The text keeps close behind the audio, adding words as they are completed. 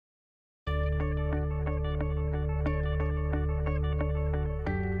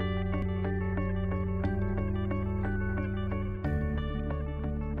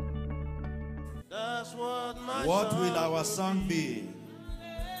That's what my What song will our song be?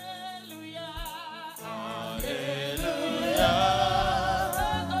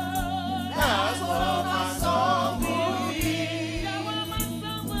 That's what my song will be.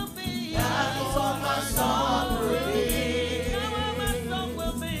 That's what my song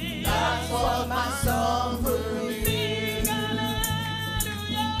will be. That's what my song will be.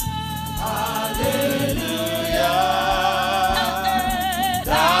 Hallelujah.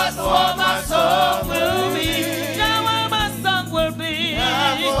 That's what my song will be. That's what my song will be.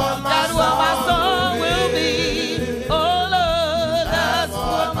 That's what my That's what my song will be. Oh Lord, That's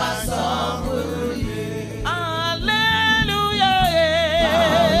what my song will be. hallelujah.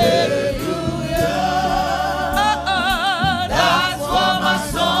 That's what my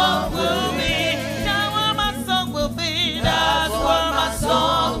song will be. That's what my song will be. That's what my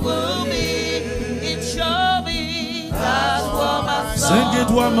song will be. It shall be. That's what my song. Sing it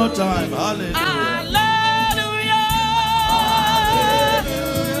one more time. Hallelujah. Hallelujah.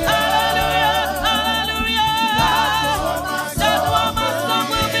 Hallelujah. Hallelujah. That's what my song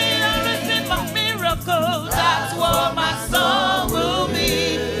will be. I receive my miracle. That's what my song will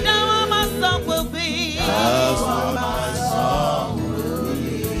be. That's what my song will be. That's what my song will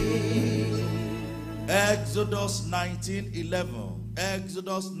be. Exodus 19:11.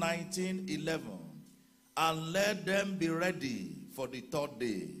 Exodus 19:11. And let them be ready for the third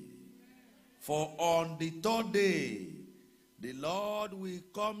day. For on the third day, the Lord will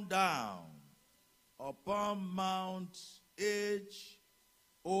come down upon Mount H-O-R,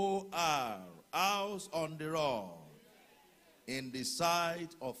 house on the rock, in the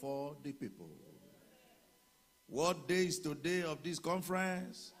sight of all the people. What day is today of this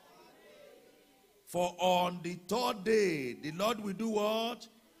conference? For on the third day, the Lord will do what?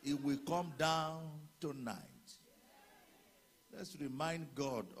 He will come down tonight. Let's remind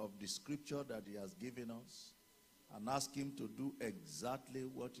God of the scripture that he has given us and ask him to do exactly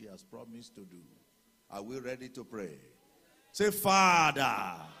what he has promised to do. Are we ready to pray? Say,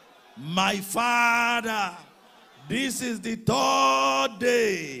 Father, my Father, this is the third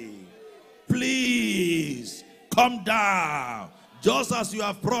day. Please come down just as you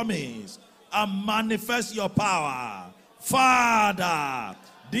have promised and manifest your power. Father,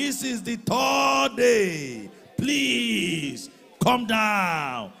 this is the third day. Please come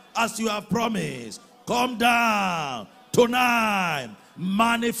down as you have promised. Come down tonight.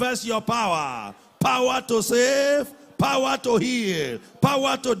 Manifest your power. Power to save, power to heal,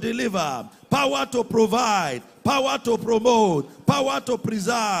 power to deliver, power to provide, power to promote, power to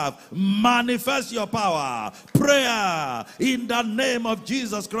preserve. Manifest your power. Prayer in the name of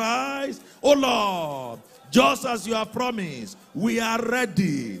Jesus Christ. Oh Lord, just as you have promised, we are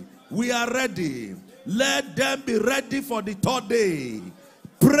ready. We are ready. Let them be ready for the third day.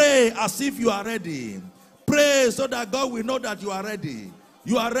 Pray as if you are ready. Pray so that God will know that you are ready.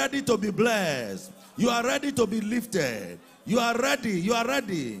 You are ready to be blessed. You are ready to be lifted. You are ready. You are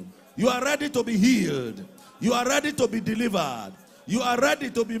ready. You are ready to be healed. You are ready to be delivered. You are ready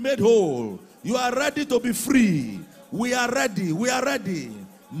to be made whole. You are ready to be free. We are ready. We are ready.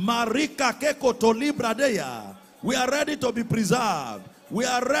 Marika keko to libradeya. We are ready to be preserved. We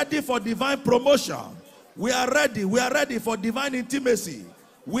are ready for divine promotion. We are ready. We are ready for divine intimacy.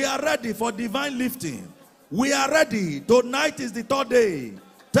 We are ready for divine lifting. We are ready. Tonight is the third day.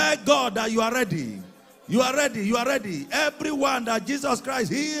 Tell God that you are ready. You are ready. You are ready. Everyone that Jesus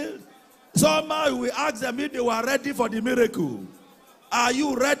Christ healed, somehow we ask them if they were ready for the miracle. Are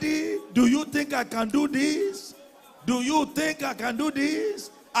you ready? Do you think I can do this? Do you think I can do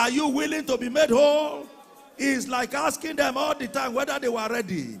this? Are you willing to be made whole? It's like asking them all the time whether they were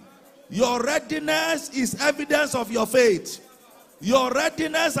ready. Your readiness is evidence of your faith. Your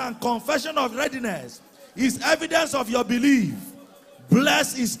readiness and confession of readiness is evidence of your belief.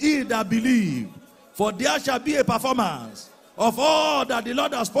 Blessed is he that believe, for there shall be a performance of all that the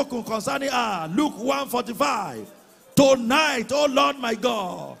Lord has spoken concerning her. Luke 1:45. Tonight, oh Lord my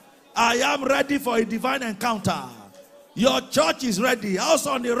God, I am ready for a divine encounter. Your church is ready. House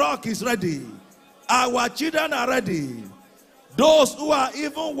on the Rock is ready. Our children are ready. Those who are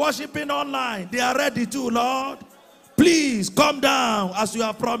even worshiping online, they are ready too, Lord. Please come down as you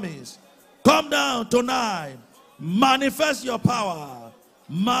have promised. Come down tonight. Manifest your power.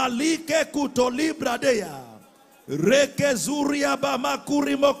 Malike kutoli bradeya. Reke zuria bama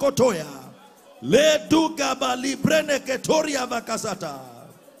kurimo kotoya. Le duga bali brene ketoria vakasata.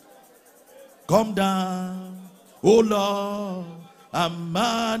 Come down, oh Lord, and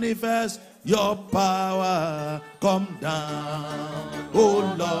manifest your power. Come down,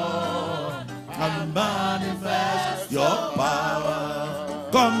 oh Lord, and manifest your power.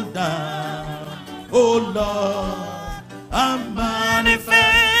 Come down, oh Lord, and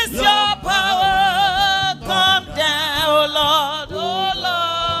manifest your power. Come down, oh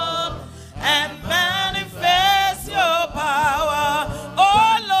Lord, and manifest your power.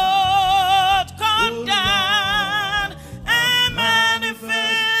 Oh Lord, come down and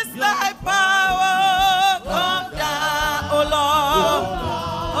manifest thy power. Come down, oh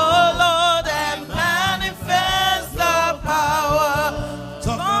Lord, and manifest the power.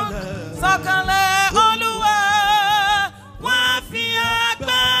 Sokale Oluwa, wa fi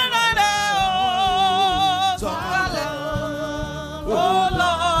agbára rẹ̀ o. Sokale, oh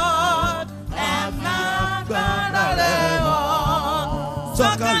Lord, and agbára rẹ̀ o.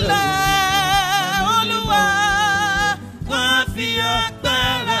 Sokale Oluwa, wa fi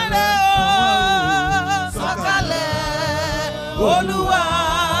agbára rẹ̀ o. Sokale Oluwa,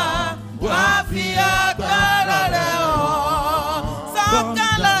 wa fi agbára rẹ̀ o.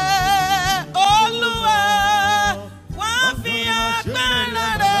 Sokale Oluwa, wa fi agbára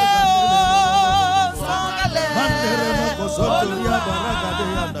rẹ̀ o. Sokale Oluwa,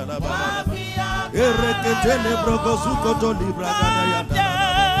 wa fi Ereketele brogozuko to libragada yanda.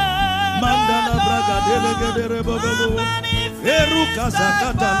 Mandala bragadele gedere bobo. Eruka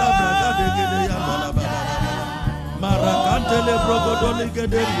zakata la bragade gede yanda la baba. Marakantele brogodole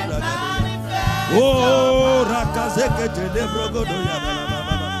gedere bragade. Oh, rakazeketele brogodo yanda la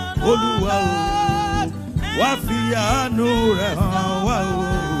baba. Oluwa o, wa fi anu re han wa o.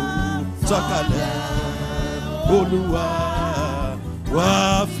 Sokale Oluwa,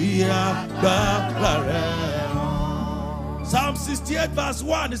 wa fi agbára rẹ̀. Psalm 68 verse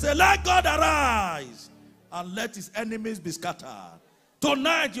 1, it says, let God arise and let his enemies be scattered.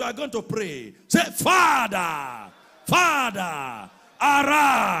 Tonight you are going to pray. Say, Father, Father,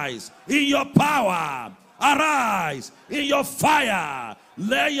 arise in your power. Arise in your fire.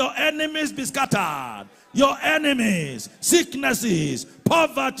 Let your enemies be scattered. Your enemies, sicknesses,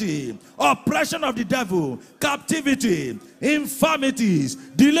 poverty, oppression of the devil, captivity, infirmities,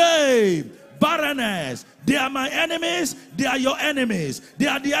 delay, barrenness. They are my enemies. They are your enemies. They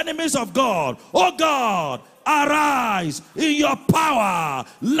are the enemies of God. Oh God, arise in your power.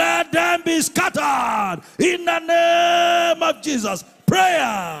 Let them be scattered in the name of Jesus.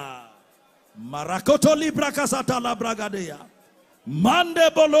 Prayer. Marakoto libra kasata la bragadeya. Mande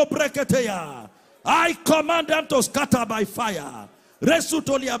bolo breketeya. I command them to scatter by fire.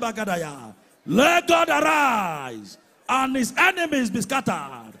 Resutolia bagadaya. Let God arise and his enemies be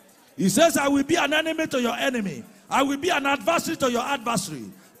scattered. He says, I will be an enemy to your enemy. I will be an adversary to your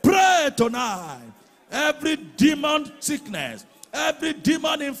adversary. Pray tonight. Every demon sickness, every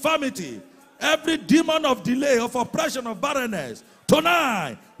demon infirmity, every demon of delay, of oppression, of barrenness,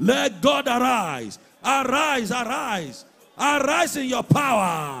 tonight, let God arise. Arise, arise. Arise in your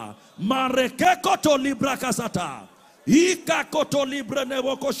power. Mareke koto libra kasata. Ika koto libre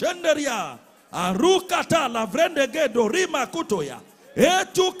nevoko shenderia. Arukata la vrende gedo rima kutoya.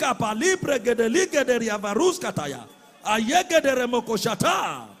 Etu kapa libre gede ligederia varuskataya. Ayegede remoko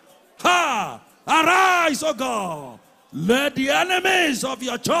shata. Ha! Arise, O God. Let the enemies of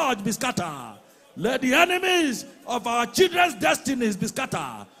your church be scattered. Let the enemies of our children's destinies be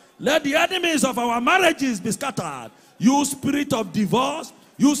scattered. Let the enemies of our marriages be scattered. You spirit of divorce,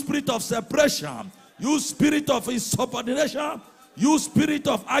 you spirit of separation, you spirit of insubordination, you spirit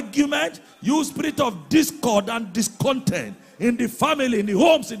of argument, you spirit of discord and discontent in the family, in the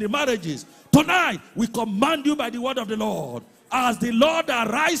homes, in the marriages. Tonight, we command you by the word of the Lord. As the Lord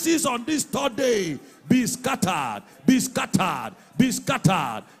arises on this third day, be scattered, be scattered, be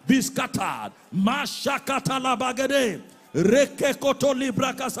scattered, be scattered. Mashakata la bagade, reke koto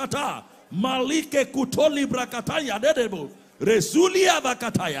libra kasata, malike kuto libra kataya dedebo, resulia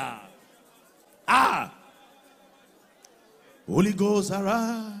vakataya. Ah, Holy Ghost,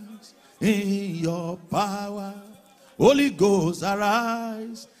 arise in your power. Holy Ghost,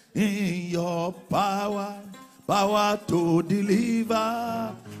 arise in your power. Power to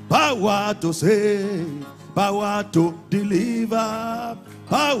deliver, power to save, power to deliver,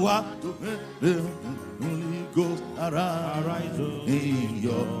 power to Holy Ghost, arise in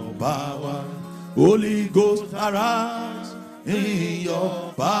your power. Holy Ghost, arise in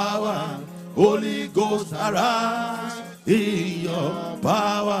your power. Holy Ghost, arise in your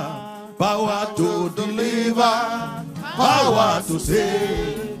power. Power to deliver, power to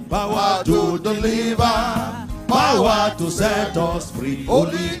save, power to deliver, power to set us free.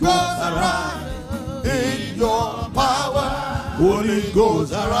 Holy Ghost, arise in your power. Holy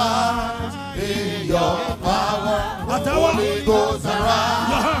Ghost, arise in your power. Holy Ghost,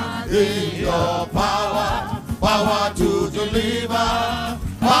 arise in your power. Power to deliver,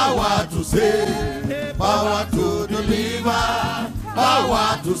 power to save, power to deliver,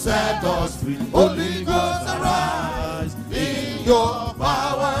 power to set us free. Holy Ghost arise in your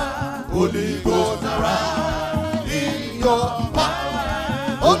power. Holy Ghost arise in your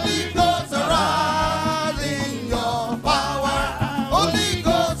power. Holy Ghost arise in your power. Holy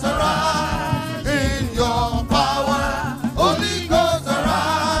Ghost arise in your power. Holy Ghost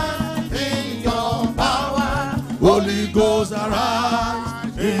arise in your power. Holy Ghost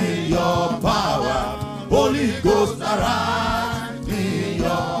arise in your power. Holy Ghost arise in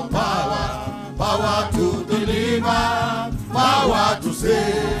your power. Power to deliver, power to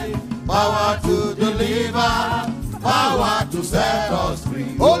save, power to deliver, power to set us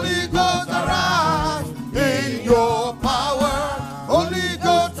free. Holy Ghost arise in your power. Holy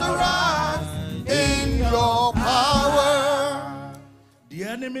Ghost arise in your power. The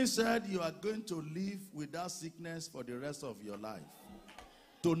enemy said you are going to live with that sickness for the rest of your life.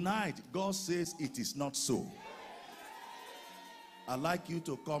 Tonight, God says it is not so. I'd like you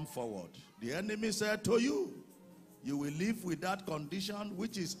to come forward. The enemy said to you, you will live with that condition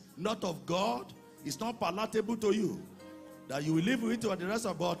which is not of God. It's not palatable to you. That you will live with it for the rest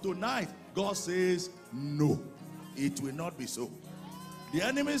of God. Tonight, God says, no, it will not be so. The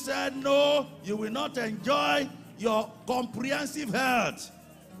enemy said, no, you will not enjoy your comprehensive health.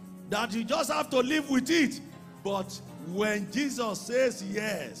 That you just have to live with it. But when Jesus says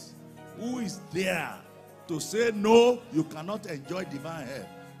yes, who is there to say no? You cannot enjoy divine health.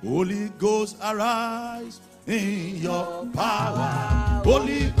 Holy Ghost arise in your power.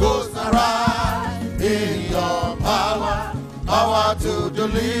 Holy Ghost arise in your power. Power to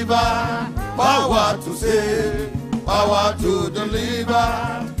deliver, power to save, power to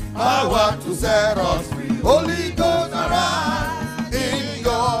deliver, power to set us free. Holy Ghost arise in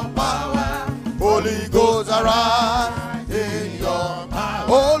your power. Holy Ghost arise in your power.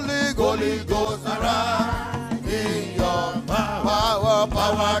 Holy Ghost arise in your power.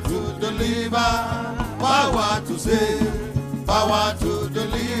 Power to deliver, power to save, power to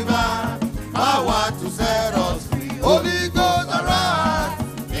deliver, power to set us free. Holy Ghost arise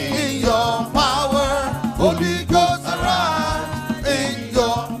in your power. Holy Ghost arise in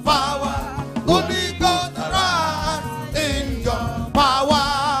your power. Holy Ghost arise in your power.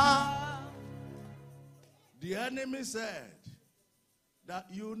 The enemy said that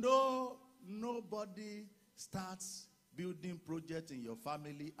nobody starts building projects in your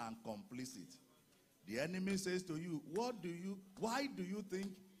family and completes it. The enemy says to you, why do you think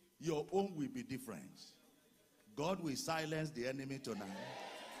your own will be different? God will silence the enemy tonight.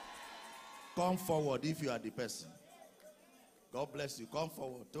 Come forward if you are the person. God bless you. Come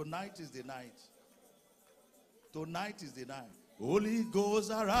forward. Tonight is the night. Tonight is the night. Holy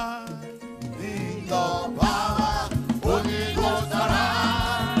Ghost arise in your power. Holy Ghost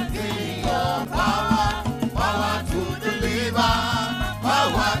arise in your power. Power to deliver,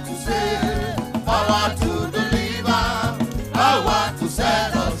 power to save, power to deliver, power to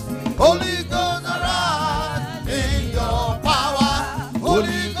set us free. Holy Ghost arise in your power.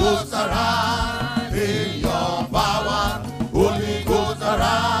 Holy Ghost arise in your power. Holy Ghost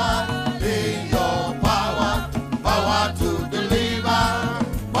arise in your power. Power to deliver,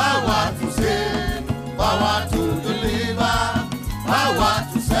 power to save, power to deliver, power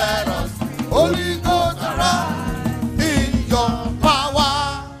to set us free. Holy Ghost arise in your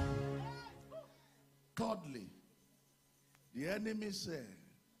power. Thirdly, the enemy said,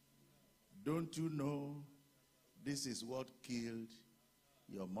 don't you know this is what killed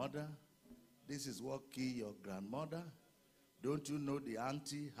your mother? This is what killed your grandmother? Don't you know the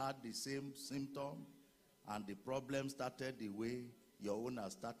auntie had the same symptom and the problem started the way your own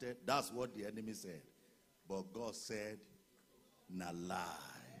has started? That's what the enemy said. But God said, na lie.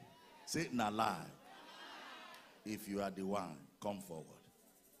 Say, na lie. If you are the one, come forward.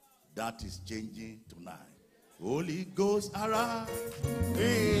 That is changing tonight. Holy Ghost arise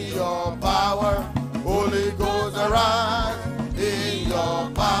In your power, Holy Ghost arise in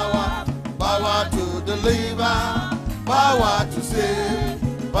your power. Power to deliver, power to save,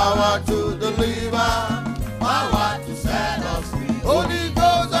 power to deliver, power to set us free. Holy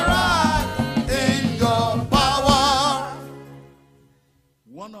Ghost arise in your power.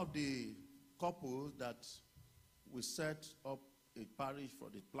 One of the couples that we set up a parish for,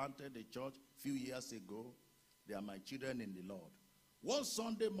 they planted a church a few years ago. They are my children in the Lord. One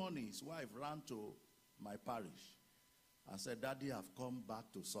Sunday morning, his wife ran to my parish and said, Daddy, I've come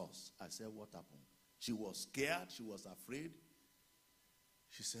back to source. I said, what happened? She was scared. She was afraid.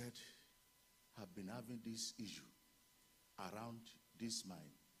 She said, I've been having this issue around this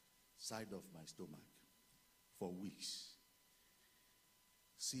side of my stomach for weeks.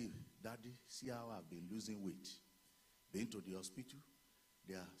 See, Daddy, see how I've been losing weight. Been to the hospital.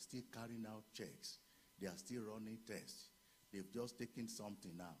 They are still carrying out checks. They are still running tests. They've just taken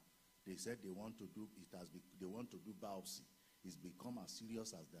something now. They said they want to do they want to do biopsy. It's become as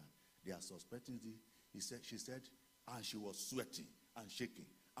serious as that. They are suspecting she said, and she was sweating and shaking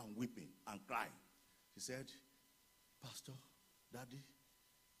and weeping and crying. She said, Pastor, Daddy,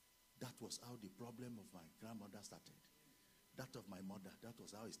 that was how the problem of my grandmother started. That of my mother, that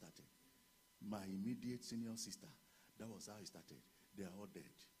was how it started. My immediate senior sister, that was how it started. They are all dead.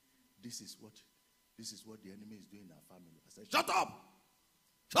 This is what the enemy is doing in our family. I said, shut up!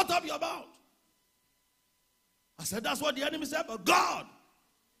 Shut up your mouth! I said, that's what the enemy said, but God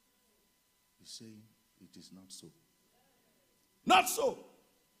is saying it is not so. Not so.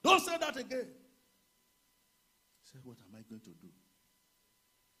 Don't say that again. I said, what am I going to do?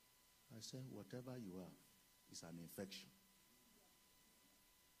 I said, whatever you have is an infection.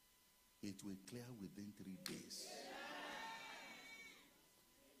 It will clear within 3 days.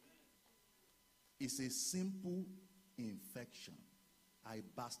 It's a simple infection. I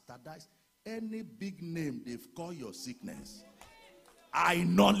bastardize any big name they've called your sickness. I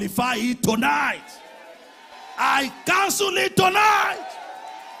nullify it tonight. I cancel it tonight.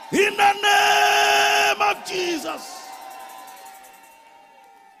 In the name of Jesus.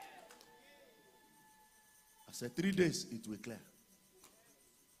 I said 3 days, it will clear.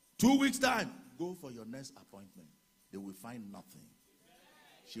 2 weeks time, go for your next appointment. They will find nothing.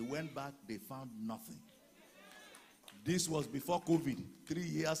 She went back, they found nothing. This was before COVID, 3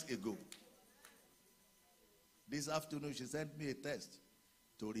 years ago. This afternoon, she sent me a text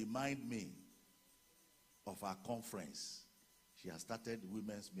to remind me of our conference. She has started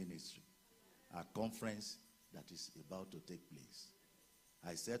women's ministry, a conference that is about to take place.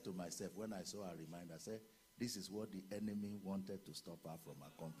 I said to myself, when I saw her reminder, I said, this is what the enemy wanted to stop her from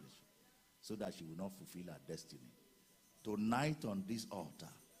accomplishing, so that she will not fulfill her destiny. Tonight on this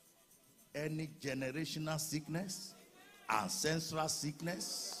altar, any generational sickness, ancestral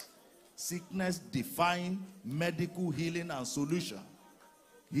sickness, sickness defying medical healing and solution,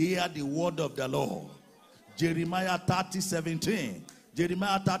 hear the word of the Lord. Jeremiah 30:17.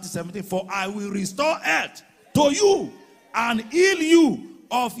 Jeremiah 30:17. For I will restore health to you and heal you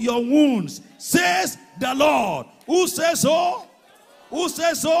of your wounds, says the Lord. Who says so? Who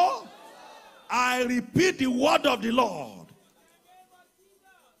says so? I repeat the word of the Lord.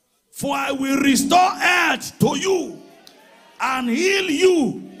 For I will restore health to you and heal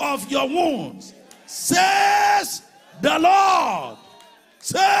you of your wounds, says the Lord.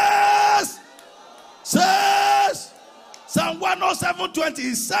 Says Psalm 107:20.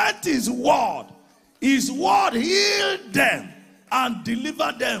 He sent his word. His word healed them and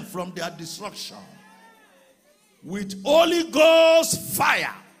delivered them from their destruction. With Holy Ghost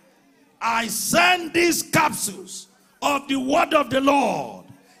fire, I send these capsules of the word of the Lord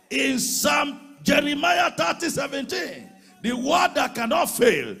in Jeremiah 30:17. The word that cannot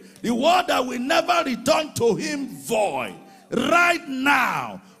fail, the word that will never return to him void. Right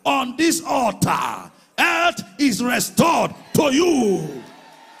now on this altar, health is restored to you.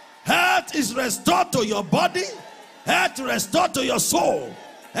 Health is restored to your body. Health restored to your soul.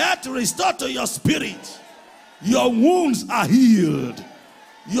 Health restored to your spirit. Your wounds are healed.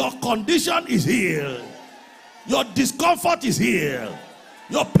 Your condition is healed. Your discomfort is healed.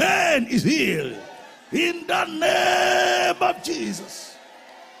 Your pain is healed. In the name of Jesus.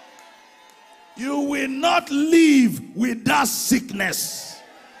 You will not live with that sickness.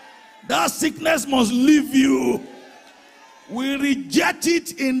 That sickness must leave you. We reject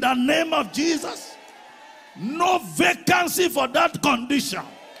it in the name of Jesus. No vacancy for that condition.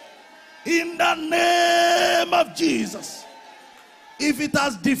 In the name of Jesus. If it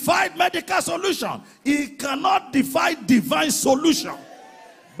has defied medical solution, it cannot defy divine solution.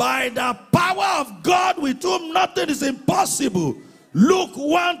 By the power of God, with whom nothing is impossible. Luke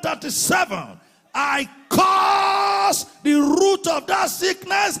 1:37. I curse the root of that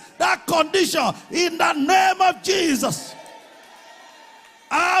sickness, that condition, in the name of Jesus.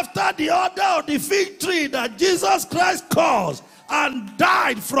 After the order of the fig tree that Jesus Christ caused and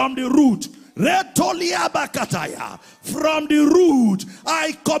died from the root, from the root,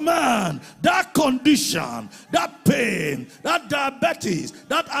 I command that condition, that pain, that diabetes,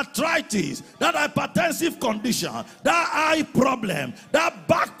 that arthritis, that hypertensive condition, that eye problem, that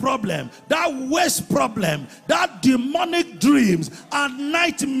back problem, that waist problem, that demonic dreams and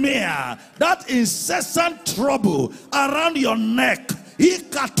nightmare, that incessant trouble around your neck,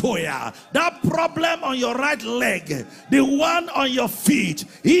 Ikatoya, that problem on your right leg, the one on your feet,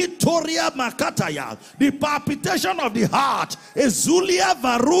 Itoria Makataya, the palpitation of the heart, Ezulia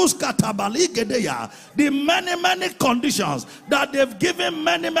Varus Katabaligedeya, the many conditions that they've given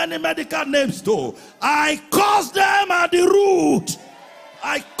many medical names to. I curse them at the root.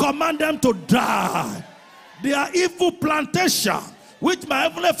 I command them to die. They are evil plantation, which my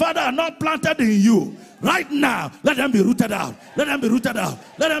heavenly Father has not planted in you. Right now, let them be rooted out. Let them be rooted out.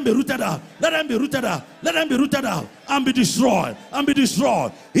 Let them be rooted out. Let them be rooted out. Let them be rooted out and be destroyed. And be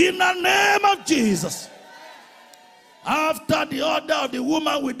destroyed. In the name of Jesus. After the order of the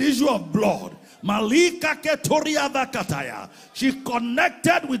woman with the issue of blood, Malika Ketoria Vakataya, she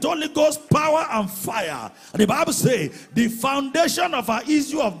connected with Holy Ghost power and fire. And the Bible says the foundation of her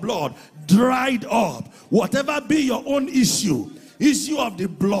issue of blood dried up. Whatever be your own issue of the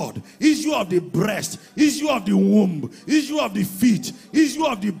blood, issue of the breast, issue of the womb, issue of the feet, issue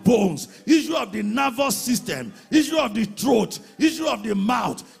of the bones, issue of the nervous system, issue of the throat, issue of the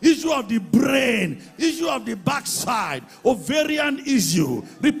mouth, issue of the brain, issue of the backside, ovarian issue,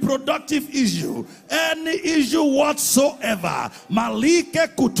 reproductive issue, any issue whatsoever,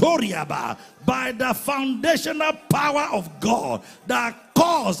 Malike Kutoriaba, by the foundational power of God that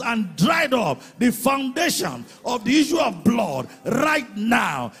caused and dried up the foundation of the issue of blood right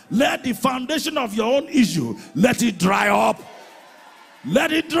now. Let the foundation of your own issue, let it dry up.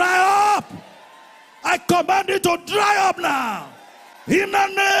 Let it dry up. I command it to dry up now. In the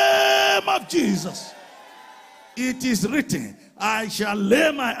name of Jesus. It is written, I shall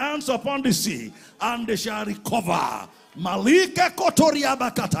lay my hands upon the sea and they shall recover. Malika Kotoria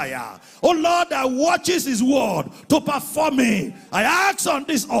Bakataya. Oh Lord, that watches his word to perform it. I ask on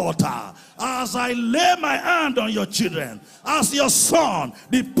this altar, as I lay my hand on your children, as your son,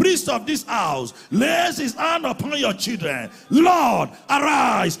 the priest of this house, lays his hand upon your children, Lord,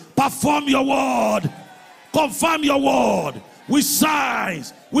 arise, perform your word, confirm your word with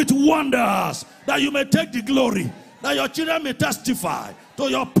signs, with wonders, that you may take the glory, that your children may testify to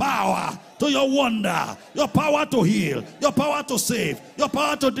your power, to your wonder, your power to heal, your power to save, your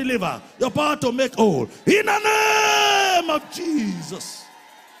power to deliver, your power to make whole. In the name of Jesus.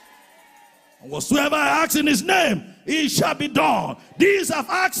 And whatsoever I ask in his name, it shall be done. These have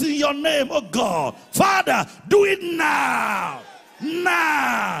asked in your name, oh God. Father, do it now.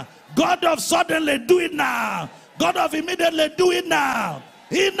 Now. God of suddenly, do it now. God of immediately, do it now.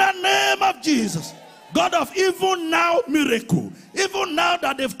 In the name of Jesus. God of even now miracle. Even now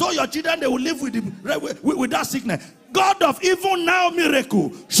that they've told your children they will live with that sickness. God of even now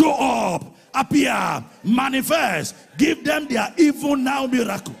miracle. Show up, appear, manifest. Give them their even now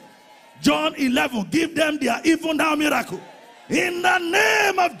miracle. John 11, give them their even now miracle. In the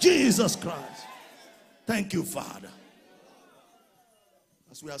name of Jesus Christ. Thank you, Father.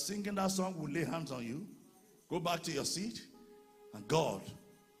 As we are singing that song, we'll lay hands on you. Go back to your seat. And God,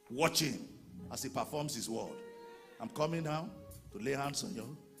 watching as he performs his word. I'm coming now to lay hands on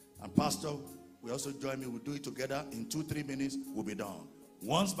you. And Pastor, we also join me. We'll do it together. In 2-3 minutes, we'll be done.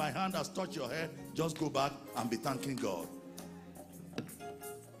 Once my hand has touched your head, just go back and be thanking God.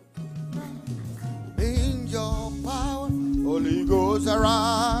 In your power, Holy Ghost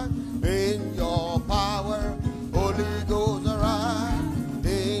arise. In your power, Holy Ghost arise.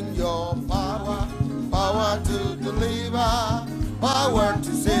 In your power, power to deliver, power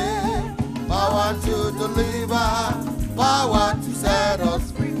to save, power to deliver, power to set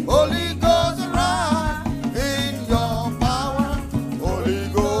us free. Holy Ghost arise. In your power, Holy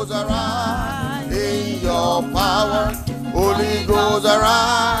Ghost arise. In your power, Holy Ghost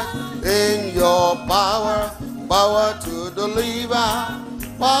arise. In your power, power to deliver,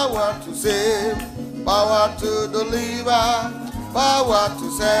 power to save, power to deliver, power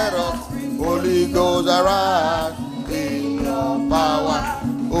to set us free. Holy Ghost arise. In your power,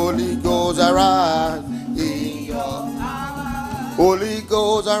 Holy Ghost arise. In your power, Holy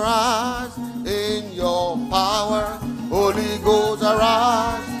Ghost arise. In your power, Holy Ghost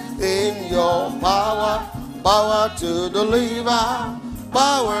arise. In your power, power to deliver,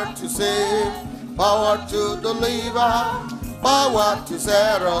 power to save, power to deliver, power to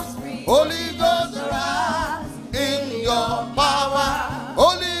set us free. Holy Ghost arise. In your power,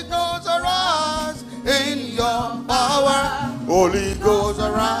 Holy Ghost arise. In your power, Holy Ghost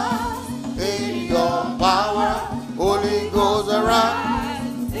arise. In your power, Holy Ghost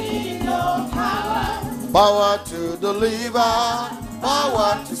arise. In your power, power to deliver,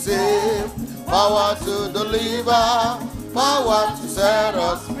 power to save, power to deliver, power to set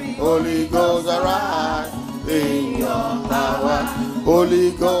us free. Holy Ghost arise. In your power,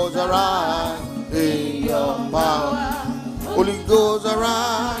 Holy Ghost arise. In your power, Holy Ghost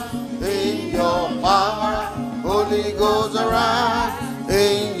arise in your power. Holy Ghost arise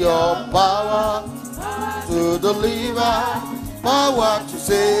in your power to deliver, power to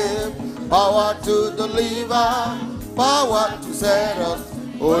save, power to deliver, power to set us.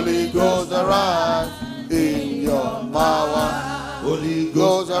 Holy Ghost arise in your power. Holy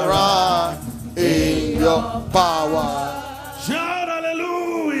Ghost arise in your power. Shout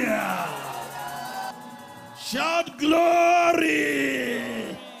hallelujah. Shout glory.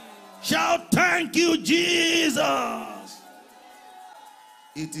 Shout thank you, Jesus.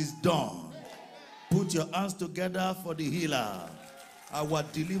 It is done. Put your hands together for the healer, our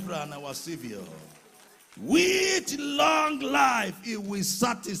deliverer and our savior. With long life, it will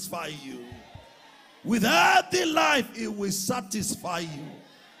satisfy you. With healthy life, it will satisfy you.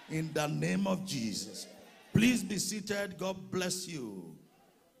 In the name of Jesus. Please be seated. God bless you.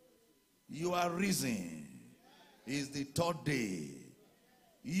 You are risen. It's the third day.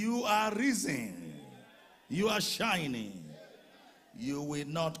 You are risen. You are shining. You will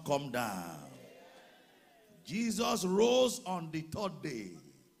not come down. Jesus rose on the third day.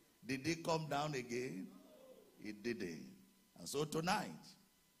 Did he come down again? He didn't. And so tonight,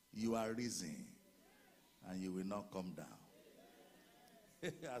 you are risen. And you will not come down.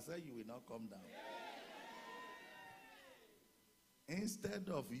 I said you will not come down. Instead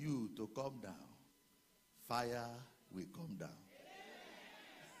of you to come down, fire will come down.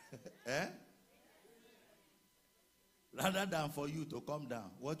 Eh? Rather than for you to come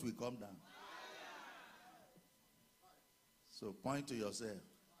down, what will come down? So point to yourself.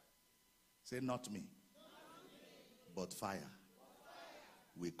 Say, not me, but fire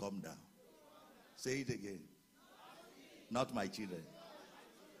will come down. Say it again. Not my children.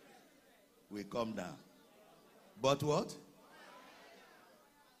 Will come down. But what?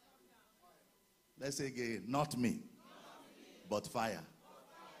 Let's say again. Not me, but fire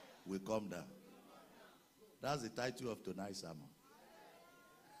will come down. That's the title of tonight's sermon.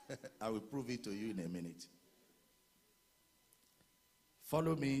 I will prove it to you in a minute.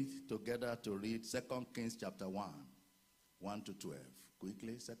 Follow me together to read 2 Kings chapter 1, 1 to 12.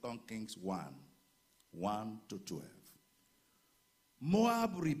 Quickly, 2 Kings 1, 1 to 12.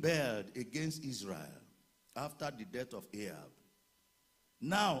 Moab rebelled against Israel after the death of Ahab.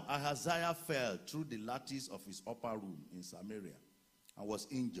 Now Ahaziah fell through the lattice of his upper room in Samaria and was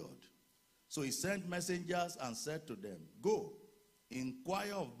injured. So he sent messengers and said to them, go,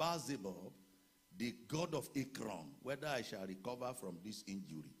 inquire of Baal-zebub, the god of Ekron, whether I shall recover from this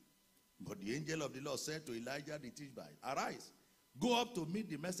injury. But the angel of the Lord said to Elijah the Tishbite, arise, go up to meet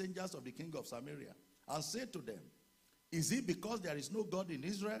the messengers of the king of Samaria, and say to them, is it because there is no God in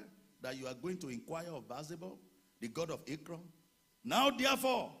Israel that you are going to inquire of Baal-zebub, the god of Ekron? Now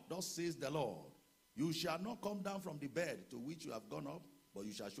therefore, thus says the Lord, you shall not come down from the bed to which you have gone up, but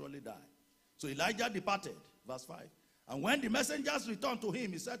you shall surely die. So Elijah departed, verse 5. And when the messengers returned to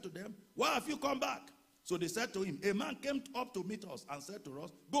him, he said to them, why have you come back? So they said to him, a man came up to meet us and said to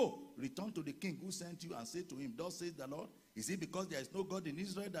us, go, return to the king who sent you and say to him, thus says the Lord, is it because there is no God in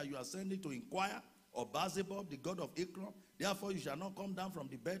Israel that you are sending to inquire of Baal-zebub, the god of Ekron? Therefore you shall not come down from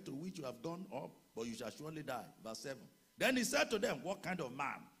the bed to which you have gone up, but you shall surely die. Verse 7. Then he said to them, what kind of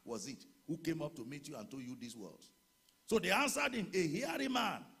man was it who came up to meet you and told you these words? So they answered him, a hairy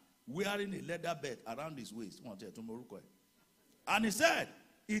man wearing a leather belt around his waist. And he said,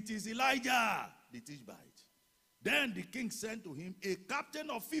 it is Elijah the Tishbite. Then the king sent to him a captain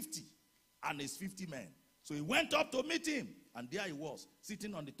of 50 and his 50 men. So he went up to meet him, and there he was,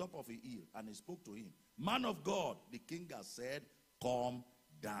 sitting on the top of a hill, and he spoke to him. Man of God, the king has said, come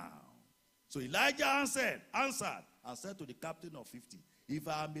down. So Elijah answered and said to the captain of 50, if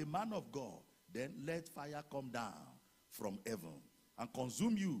I am a man of God, then let fire come down from heaven and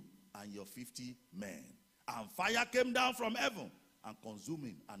consume you and your 50 men. And fire came down from heaven and consumed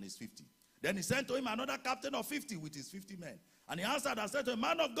him and his 50. Then he sent to him another captain of 50 with his 50 men. And he answered and said to him,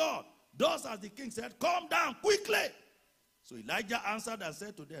 man of God, thus as the king said, come down quickly. So Elijah answered and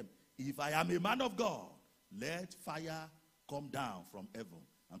said to them, if I am a man of God, let fire come down from heaven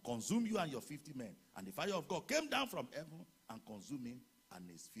and consume you and your 50 men. And the fire of God came down from heaven and consumed him and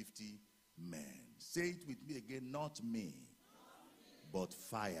his 50 men. Say it with me again, not me, but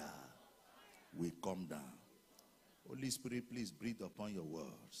fire will come down. Holy Spirit, please breathe upon your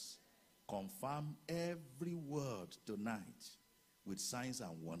words. Confirm every word tonight with signs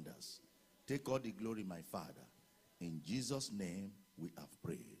and wonders. Take all the glory, my Father. In Jesus' name we have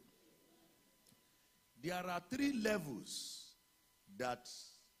prayed. There are 3 levels that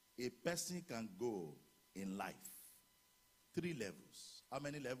a person can go in life. 3 levels. How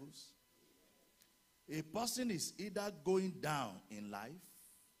many levels? A person is either going down in life,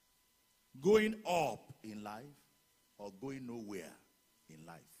 going up in life, or going nowhere in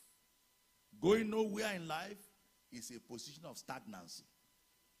life. Going nowhere in life is a position of stagnancy.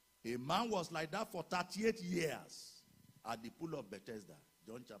 A man was like that for 38 years at the pool of Bethesda,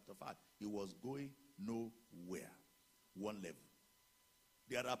 John chapter 5. He was going nowhere, one level.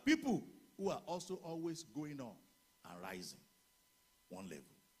 There are people who are also always going on and rising, one level.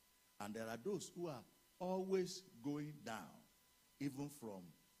 And there are those who are always going down, even from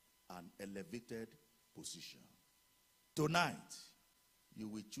an elevated position. Tonight, you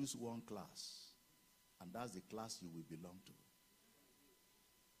will choose one class, and that's the class you will belong to.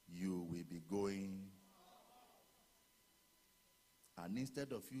 You will be going, and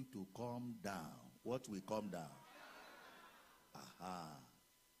instead of you to come down, what will come down?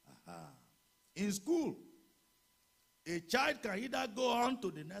 In school, a child can either go on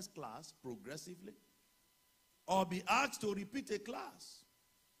to the next class progressively or be asked to repeat a class.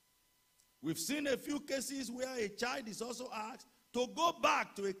 We've seen a few cases where a child is also asked to go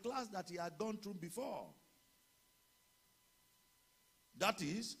back to a class that he had gone through before. That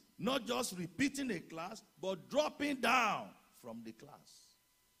is, not just repeating a class, but dropping down from the class.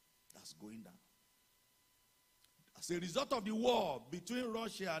 That's going down. As a result of the war between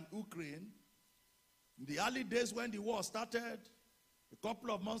Russia and Ukraine, in the early days when the war started, a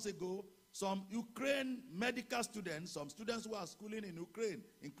couple of months ago, some Ukraine medical students, some students who are schooling in Ukraine,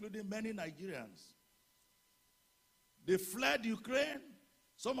 including many Nigerians, they fled Ukraine.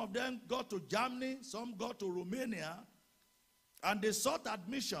 Some of them got to Germany, some got to Romania, and they sought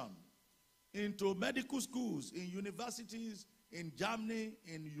admission into medical schools, in universities, in Germany,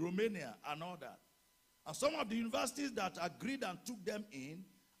 in Romania, and all that. And some of the universities that agreed and took them in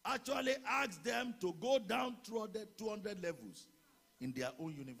actually asked them to go down 200 levels in their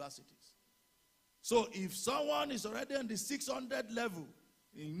own universities. So if someone is already on the 600 level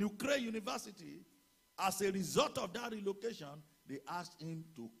in Ukraine University, as a result of that relocation, they asked him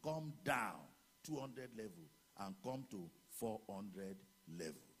to come down 200 level and come to 400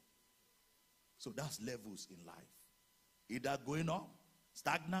 level. So that's levels in life. Either going up,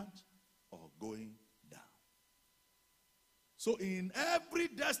 stagnant, or going down. So in every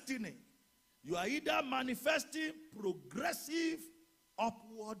destiny, you are either manifesting progressive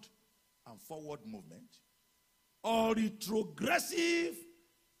upward and forward movement, or retrogressive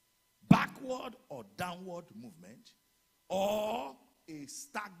backward or downward movement, or a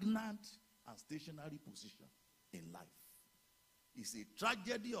stagnant and stationary position in life. It's a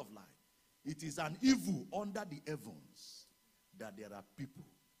tragedy of life. It is an evil under the heavens that there are people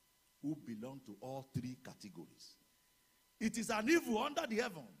who belong to all three categories. It is an evil under the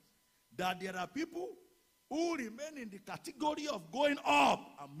heavens that there are people who remain in the category of going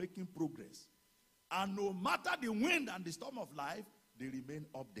up and making progress. And no matter the wind and the storm of life, they remain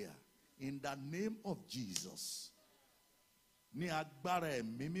up there. In the name of Jesus.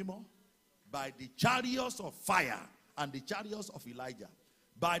 By the chariots of fire and the chariots of Elijah,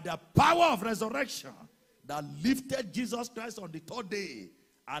 by the power of resurrection that lifted Jesus Christ on the third day,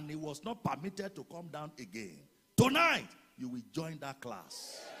 and he was not permitted to come down again. Tonight, you will join that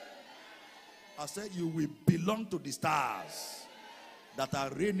class. I said you will belong to the stars that are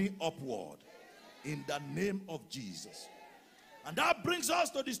raining upward in the name of Jesus. And that brings us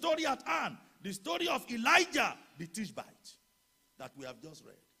to the story at hand, the story of Elijah the Tishbite that we have just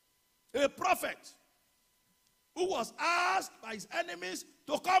read. A prophet who was asked by his enemies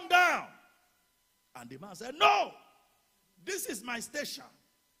to come down. And the man said, no, this is my station.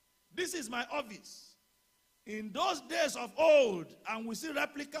 This is my office. In those days of old, and we see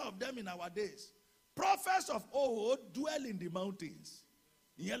replica of them in our days, prophets of old dwell in the mountains.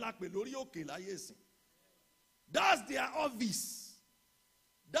 That's their office.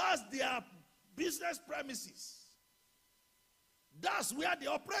 That's their business premises. That's where they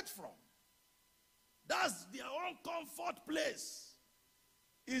operate from. That's their own comfort place.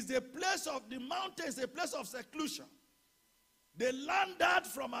 It's the place of the mountains, a place of seclusion. They learned that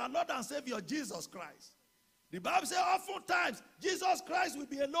from our Lord and Savior Jesus Christ. The Bible says oftentimes Jesus Christ will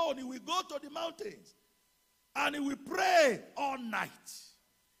be alone. He will go to the mountains and he will pray all night.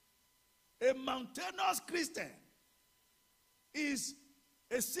 A mountainous Christian is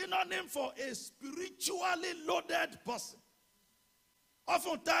a synonym for a spiritually loaded person.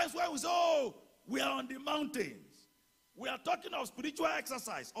 Oftentimes when we say, oh, we are on the mountains, we are talking of spiritual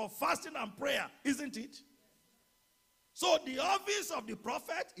exercise, of fasting and prayer, isn't it? So the office of the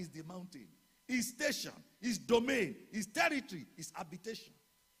prophet is the mountain, his station, his domain, his territory, his habitation.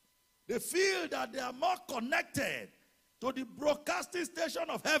 They feel that they are more connected to the broadcasting station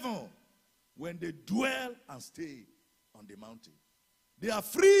of heaven when they dwell and stay on the mountain. They are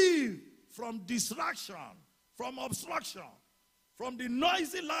free from distraction, from obstruction, from the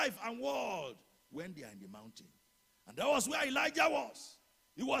noisy life and world when they are in the mountain. And that was where Elijah was.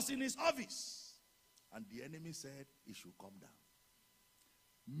 He was in his office. And the enemy said he should come down.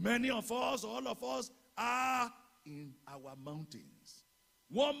 Many of us, all of us, are in our mountains.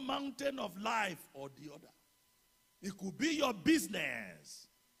 One mountain of life or the other. It could be your business.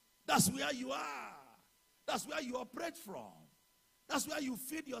 That's where you are. That's where you operate from. That's where you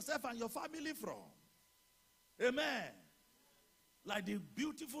feed yourself and your family from. Amen. Like the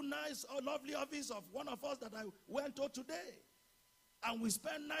beautiful, nice, lovely office of one of us that I went to today. And we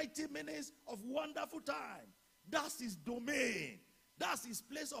spent 90 minutes of wonderful time. That's his domain. That's his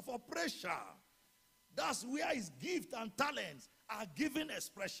place of operation. That's where his gift and talents are given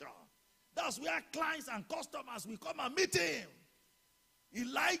expression. That's where clients and customers will come and meet him.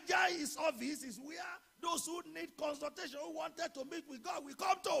 Elijah's office is where those who need consultation, who wanted to meet with God, will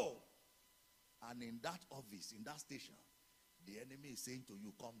come to. And in that office, in that station, the enemy is saying to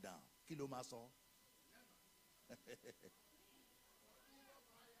you, come down. Kilomaso.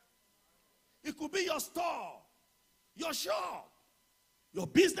 It could be your store, your shop, your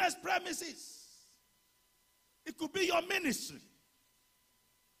business premises. It could be your ministry.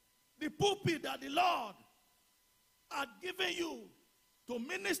 The pulpit that the Lord had given you to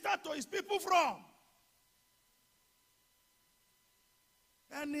minister to his people from.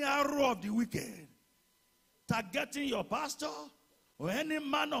 Any arrow of the wicked targeting your pastor or any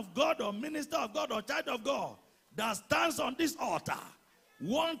man of God or minister of God or child of God that stands on this altar,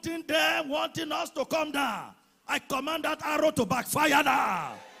 wanting them, wanting us to come down, I command that arrow to backfire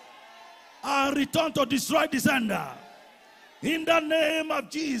now and return to destroy the sender. In the name of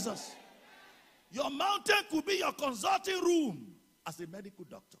Jesus. Your mountain could be your consulting room as a medical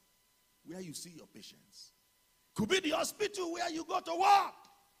doctor, where you see your patients. Could be the hospital where you go to work.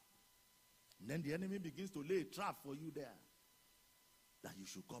 And then the enemy begins to lay a trap for you there, that you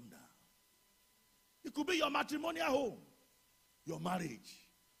should come down. It could be your matrimonial home, your marriage,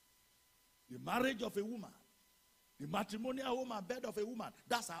 the marriage of a woman, the matrimonial home and bed of a woman.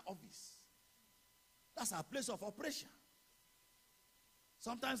 That's our office. That's our place of operation.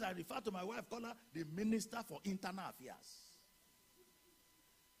 Sometimes I refer to my wife, call her the Minister for Internal Affairs.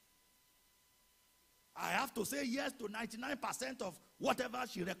 I have to say yes to 99% of whatever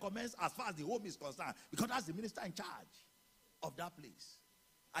she recommends as far as the home is concerned, because that's the minister in charge of that place.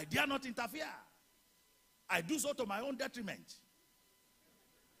 I dare not interfere. I do so to my own detriment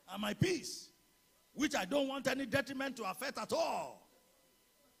and my peace, which I don't want any detriment to affect at all.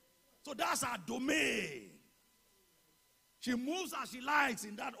 So that's her domain. She moves as she likes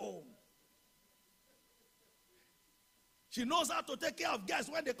in that home. She knows how to take care of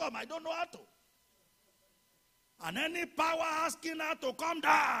guests when they come. I don't know how to. And any power asking her to come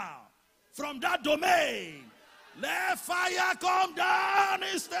down from that domain, let fire come down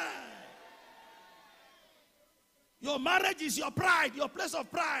instead. Your marriage is your pride, your place of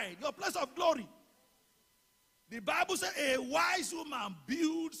pride, your place of glory. The Bible says a wise woman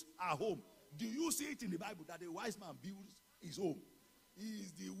builds a home. Do you see it in the Bible that a wise man builds his home? He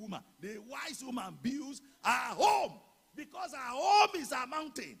is the woman. The wise woman builds her home, because her home is her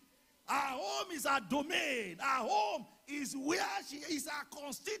mountain. Our home is our domain. Our home is where she is, our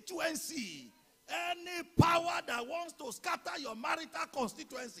constituency. Any power that wants to scatter your marital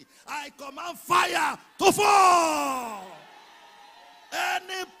constituency, I command fire to fall.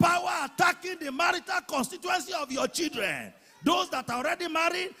 Any power attacking the marital constituency of your children, those that are already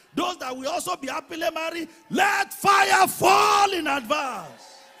married, those that will also be happily married, let fire fall in advance.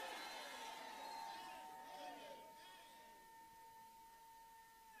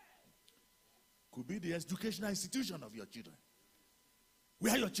 Could be the educational institution of your children,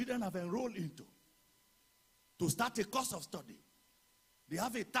 where your children have enrolled into to start a course of study. They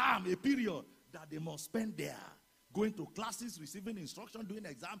have a time, a period that they must spend there, going to classes, receiving instruction, doing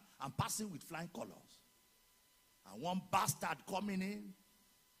exam, and passing with flying colors. And one bastard coming in,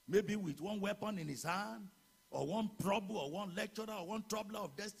 maybe with one weapon in his hand, or one trouble, or one lecturer, or one troubler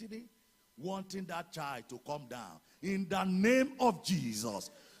of destiny, wanting that child to come down. In the name of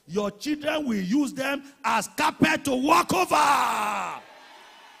Jesus, your children will use them as carpet to walk over.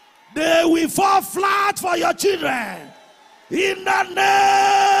 They will fall flat for your children. In the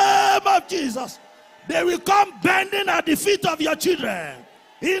name of Jesus. They will come bending at the feet of your children.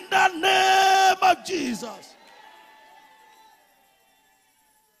 In the name of Jesus.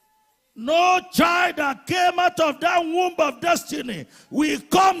 No child that came out of that womb of destiny will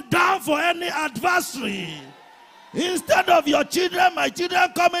come down for any adversary. Instead of your children, my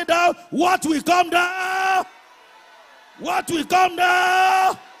children coming down, what will come down? What will come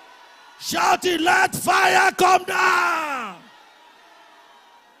down? Shout it, let fire come down.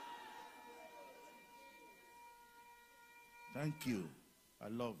 Thank you. I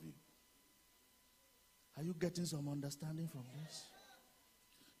love you. Are you getting some understanding from this?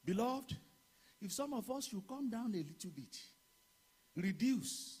 Beloved, if some of us should come down a little bit,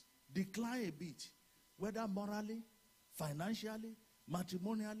 reduce, decline a bit, whether morally, financially,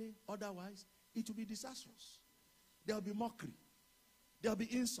 matrimonially, otherwise, it will be disastrous. There will be mockery. There will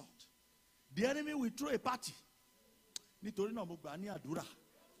be insult. The enemy will throw a party. Nítorí náà mo gbà ní àdúrà.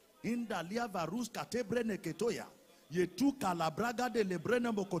 Indalia varus katebrene ketoya. Yetu kalabraga de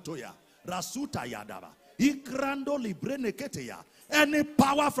lebrene mokotoya. Rasuta yadaba. Ikrando librene keteya. Any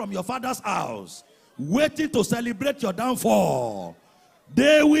power from your father's house waiting to celebrate your downfall,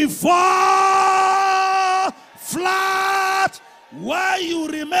 they will fall flat while you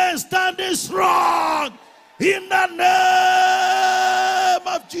remain standing strong in the name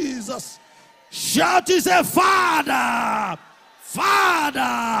of Jesus. Shout, he said, Father,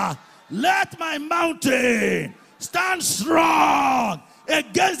 Father, let my mountain stand strong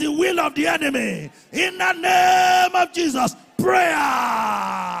against the will of the enemy. In the name of Jesus,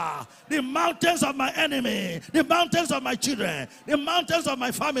 prayer. The mountains of my enemy, the mountains of my children, the mountains of my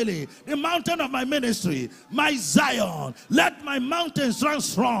family, the mountain of my ministry, my Zion, let my mountain stand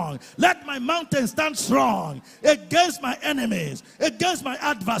strong. Let my mountain stand strong against my enemies, against my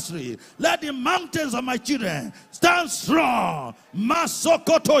adversary. Let the mountains of my children stand strong.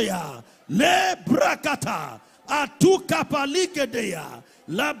 Masokotoya, le brakata, atukapa likedeya,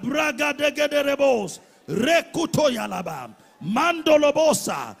 la braga de gederebos, rekutoya labam,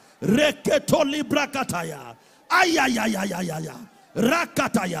 mandolobosa, Reketo librakataya. Ayayayayaya.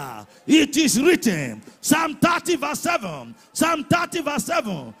 Rakataya. It is written. Psalm 30 verse 7. Psalm 30 verse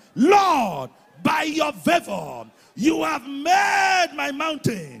 7. Lord, by your favor, you have made my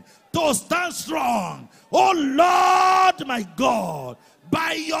mountain to stand strong. Oh Lord, my God,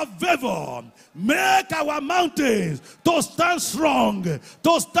 by your favor, make our mountains to stand strong,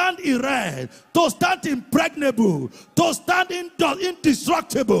 to stand erect, to stand impregnable, to stand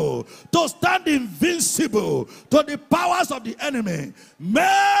indestructible, to stand invincible to the powers of the enemy.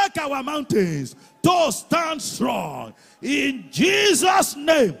 Make our mountains to stand strong. In Jesus'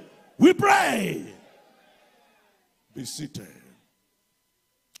 name we pray. Be seated.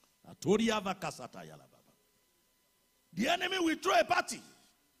 The enemy will throw a party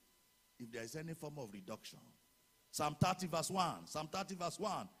if there is any form of reduction. Psalm 30 verse 1. Psalm 30 verse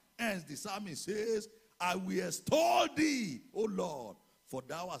 1 ends, the psalmist says, I will extol thee, O Lord, for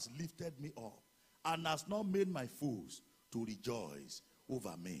thou hast lifted me up, and hast not made my foes to rejoice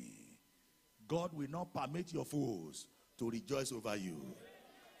over me. God will not permit your foes to rejoice over you.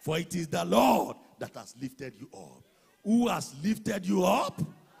 For it is the Lord that has lifted you up. Who has lifted you up?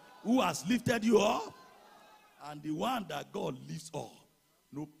 Who has lifted you up? And the one that God lifts up,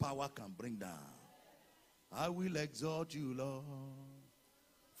 no power can bring down. I will exalt you, Lord,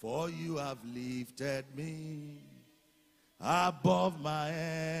 for you have lifted me above my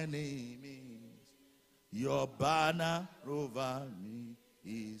enemies. Your banner over me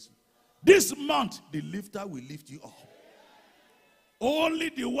is. This month, the lifter will lift you up. Only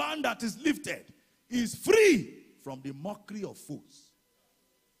the one that is lifted is free from the mockery of foes.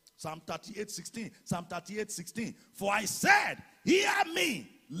 Psalm 38:16. Psalm 38:16. For I said, hear me,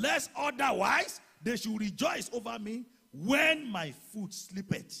 lest otherwise they should rejoice over me. When my foot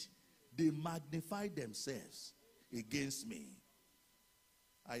slippeth, they magnify themselves against me.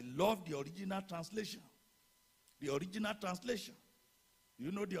 I love the original translation. The original translation.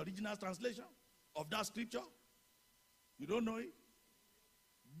 You know the original translation of that scripture? You don't know it?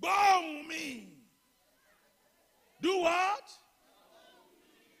 Bow me. Do what?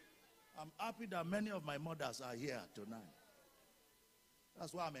 I'm happy that many of my mothers are here tonight.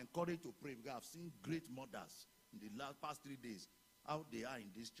 That's why I'm encouraged to pray, because I've seen great mothers in the past 3 days, how they are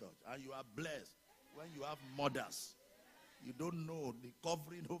in this church. And you are blessed when you have mothers. You don't know the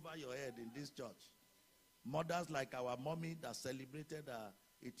covering over your head in this church. Mothers like our mommy that celebrated her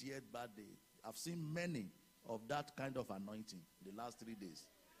 80th birthday. I've seen many of that kind of anointing the last 3 days.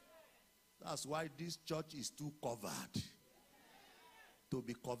 That's why this church is too covered to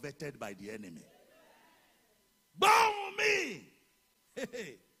be coveted by the enemy. Bow me!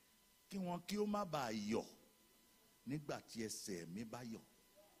 Kí wọn kí ó má bàa yọ̀ nígbà tí ẹsẹ̀ mi bá yọ̀.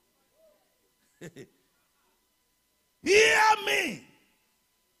 Hear me,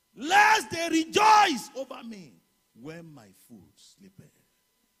 lest they rejoice over me when my foot slippeth.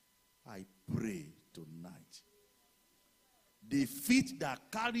 I pray tonight, the feet that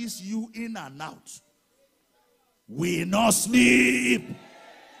carries you in and out will not sleep.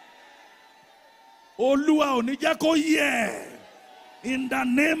 Olúwa ò ní jẹ́ kó yẹ̀. In the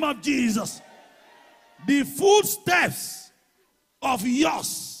name of Jesus. The footsteps of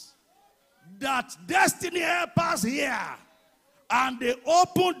yours that destiny helpers here, and they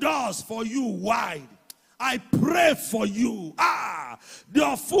open doors for you wide. I pray for you.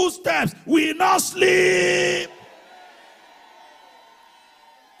 Your footsteps will not sleep.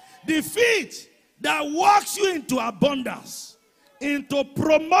 The feet that walks you into abundance, into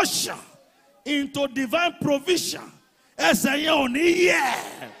promotion, into divine provision. In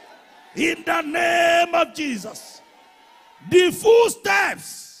the name of Jesus. The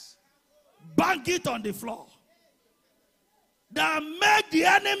footsteps, bang it on the floor, that make the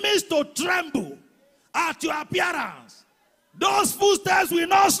enemies to tremble at your appearance. Those footsteps will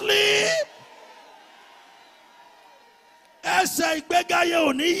not sleep.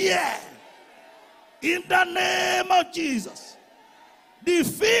 In the name of Jesus. The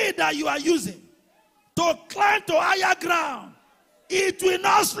feet that you are using to climb to higher ground, it will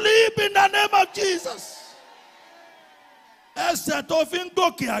not sleep in the name of Jesus. In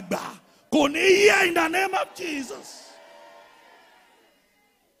the name of Jesus.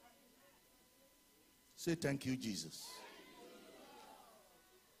 Say thank you, Jesus.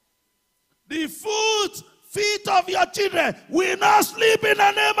 The feet of your children will not sleep in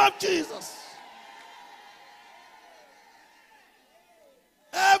the name of Jesus.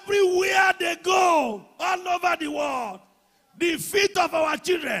 Everywhere they go, all over the world, the feet of our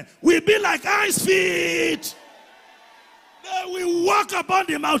children will be like ice feet. They will walk upon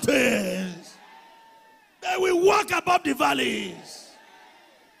the mountains. They will walk above the valleys.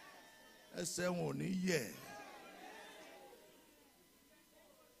 Say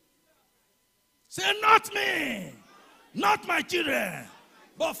not me, not my children,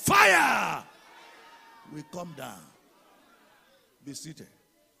 but fire will come down. Be seated.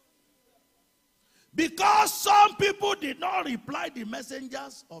 Because some people did not reply the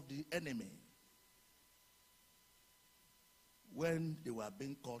messengers of the enemy when they were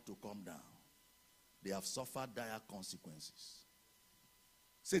being called to come down, they have suffered dire consequences.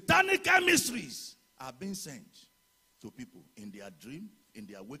 Satanic mysteries are being sent to people in their dream, in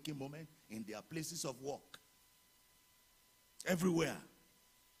their waking moment, in their places of work, everywhere,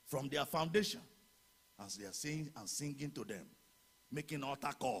 from their foundation, as they are saying and singing to them, making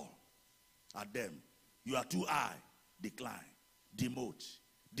altar call at them. You are too high. Decline, demote,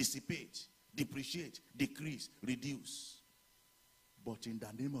 dissipate, depreciate, decrease, reduce. But in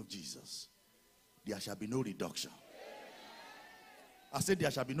the name of Jesus, there shall be no reduction. I said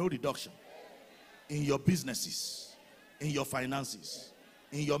there shall be no reduction in your businesses, in your finances,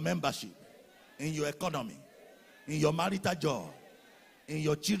 in your membership, in your economy, in your marital joy, in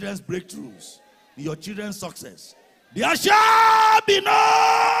your children's breakthroughs, in your children's success. There shall be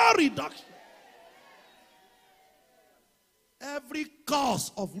no reduction. Every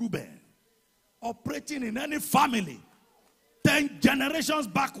cause of Reuben operating in any family 10 generations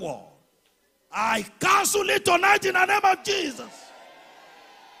backward, I cancel it tonight in the name of Jesus.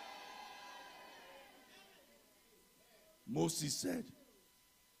 Moses said,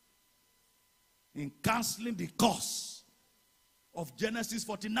 in canceling the curse of Genesis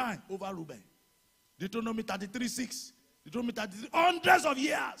 49 over Reuben, Deuteronomy 33:6, Deuteronomy 33, hundreds of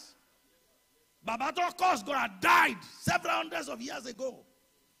years. Babato curse God died several hundreds of years ago.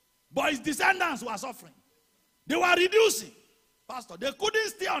 But his descendants were suffering. They were reducing. Pastor, they couldn't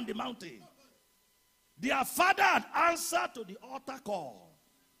stay on the mountain. Their father had answered to the altar call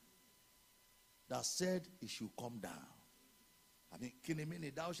that said he should come down. I mean,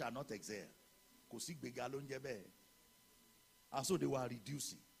 Kinimini, thou shalt not excel. And so they were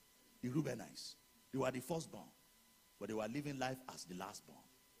reducing. The Reubenites. They were the firstborn. But they were living life as the lastborn.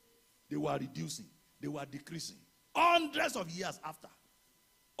 They were reducing. They were decreasing. Hundreds of years after.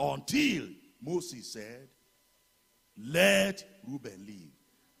 Until Moses said, let Reuben live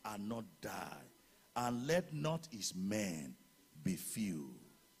and not die. And let not his men be few.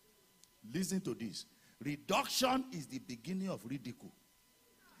 Listen to this. Reduction is the beginning of ridicule.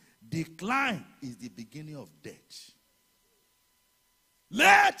 Decline is the beginning of death.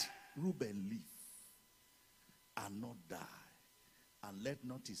 Let Reuben live and not die. And let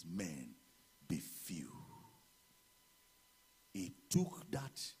not his men be few. He took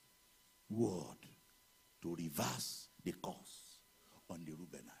that word to reverse the course on the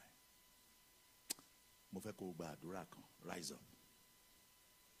Reubenite. Rise up.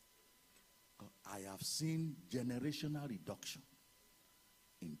 I have seen generational reduction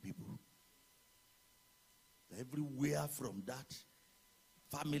in people. everywhere from that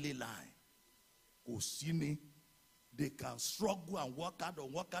family line, Kosini, they can struggle and work hard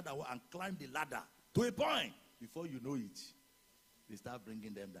and climb the ladder to a point. Before you know it, they start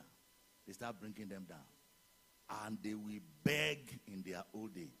bringing them down. They start bringing them down. And they will beg in their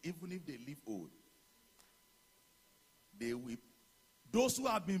old age. Even if they live old, they will. Those who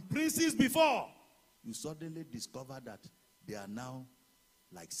have been princes before, you suddenly discover that they are now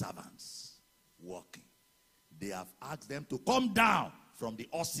like servants walking. They have asked them to come down from the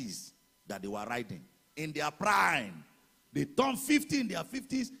horses that they were riding. In their prime, they turn 50 in their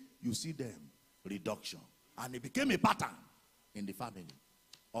 50s, you see them, reduction. And it became a pattern in the family.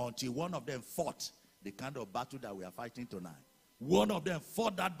 Until one of them fought the kind of battle that we are fighting tonight. One of them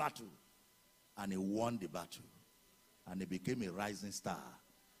fought that battle. And he won the battle. And he became a rising star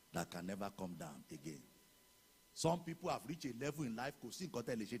that can never come down again. Some people have reached a level in life,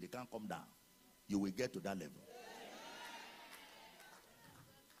 they can't come down. You will get to that level.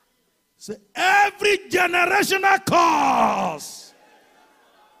 So every generational cause,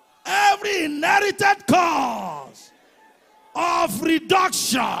 every inherited cause of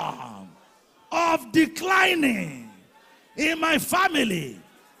reduction, of declining in my family,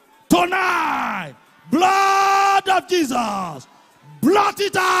 tonight, blood of Jesus, blot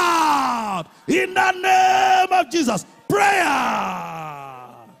it out in the name of Jesus. Prayer.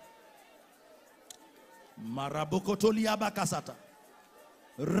 Marabokotolia bakasata.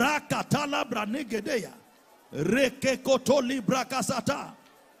 Rakatala branegedeya. Rekekotoli brakasata.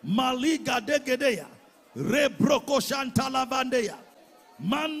 Maliga degedeya. Rebrokoshantala vandeya.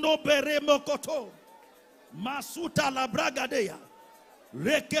 Mando beremokoto. Masuta la bragadeya.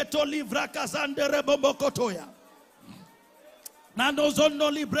 Reketoli vrakazande rebomokotoya.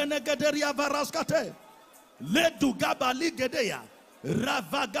 Nanozono librenegederia varaskate. Ledu gabali gedeya.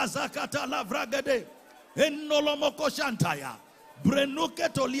 Ravagazakata la vragade. Enolomoko shantaya. Brenuke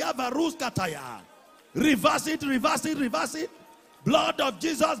tolia varuskataya. Reverse it, reverse it, reverse it. Blood of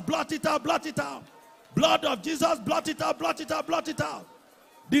Jesus, blot it out, blot it out. Blood of Jesus, blot it out, blot it out, blot it out.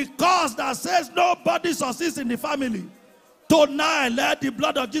 The cause that says nobody succeeds in the family. Tonight, let the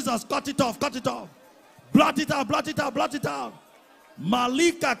blood of Jesus cut it off, cut it off. Blot it out, blot it out, blot it out.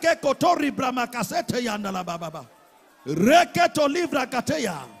 Malika ke kotori bramakasete yandala bababa. Reketo livra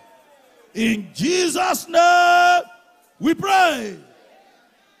kateya. In Jesus' name, we pray.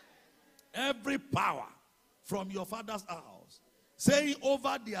 Every power from your father's house saying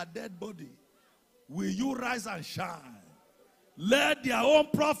over their dead body, will you rise and shine? Let their own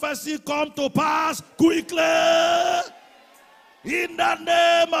prophecy come to pass quickly. In the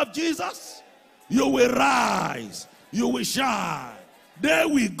name of Jesus, you will rise, you will shine. They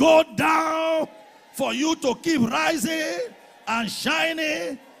will go down for you to keep rising and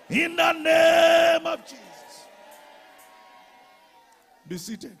shining in the name of Jesus. Be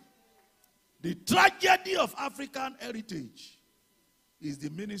seated. The tragedy of African heritage is the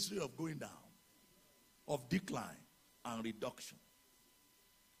ministry of going down, of decline and reduction.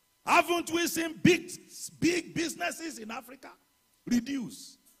 Haven't we seen big businesses in Africa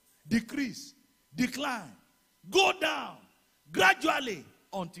reduce, decrease, decline, go down gradually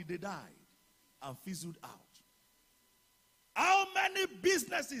until they died and fizzled out? How many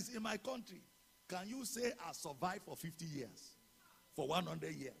businesses in my country can you say have survived for 50 years, for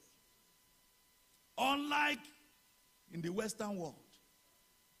 100 years? Unlike in the Western world,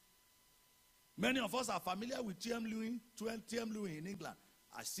 many of us are familiar with TM Lewin in England.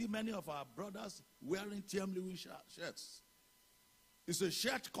 I see many of our brothers wearing TM Lewin shirts. It's a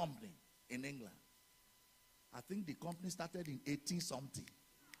shirt company in England. I think the company started in 18-something,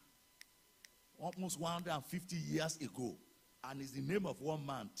 almost 150 years ago. And it's the name of one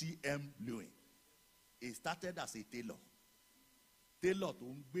man, TM Lewin. He started as a tailor. Tailor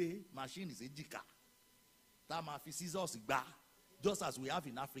to be machine is a jika. Tama fi scissors igba, just as we have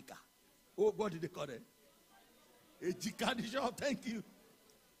in Africa. Oh, what did they call it? A jikani shop. Thank you.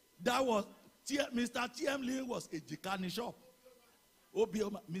 That was Mr. TM Lewin was a jikani shop.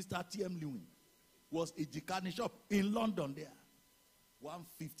 Mr. TM Lewin was a jikani shop in London there.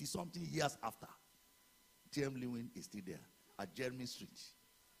 150-something years after, TM Lewin is still there at Jeremy Street.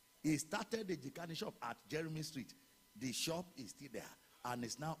 He started the jikani shop at Jeremy Street. The shop is still there and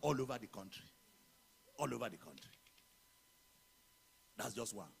it's now all over the country. All over the country. That's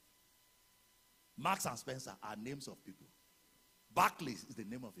just one. Marks and Spencer are names of people. Barclays is the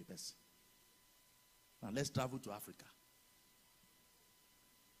name of a person. Now let's travel to Africa.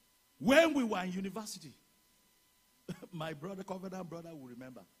 When we were in university, my brother, covenant brother, will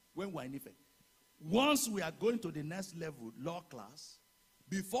remember, when we were in Ife, once we are going to the next level, law class,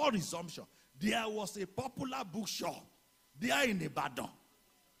 before resumption, There was a popular bookshop there in Ibadan.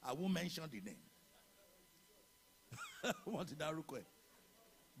 I won't mention the name. What did I request?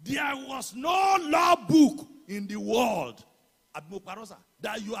 There was no law book in the world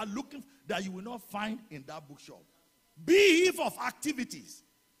that you are looking, that you will not find in that bookshop. Be if of activities.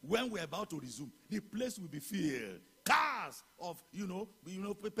 When we're about to resume, the place will be filled. Cars of,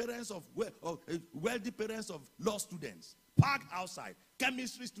 parents of wealthy parents of law students parked outside.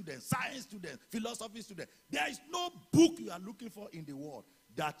 Chemistry students, science students, philosophy students. There is no book you are looking for in the world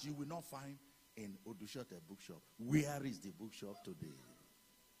that you will not find in Odushote bookshop. Where is the bookshop today?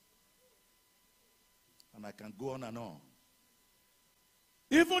 And I can go on and on.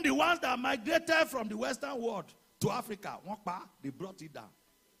 Even the ones that migrated from the Western world to Africa, they brought it down.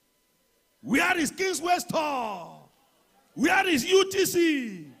 Where is Kingsway Store? Where is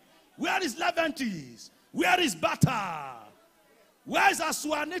UTC? Where is Leventis? Where is Bata? Where is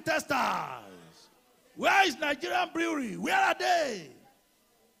Aswani Textiles? Where is Nigerian Brewery? Where are they?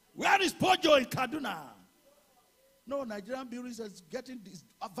 Where is Pojo in Kaduna? No, Nigerian Brewery is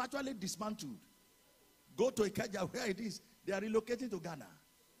virtually dismantled. Go to Ikeja, where it is. They are relocating to Ghana.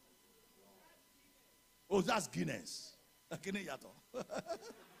 Oh, that's Guinness.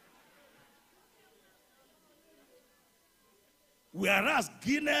 Whereas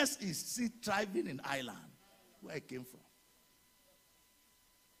Guinness is still thriving in Ireland, where it came from.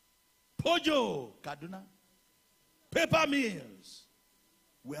 Pojo, Kaduna. Paper mills,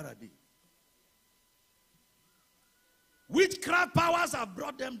 where are they? Witchcraft powers have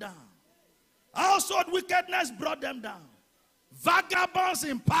brought them down. Household wickedness brought them down. Vagabonds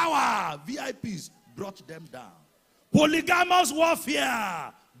in power, VIPs, brought them down. Polygamous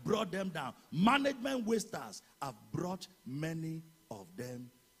warfare brought them down. Management wasters have brought many of them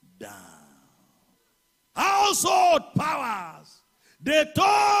down. Household powers. They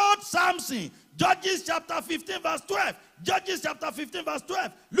told Samson, Judges chapter 15 verse 12. Judges chapter 15 verse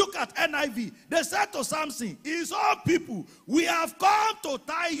 12. Look at NIV. They said to Samson, his own people, we have come to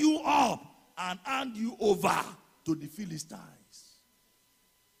tie you up and hand you over to the Philistines.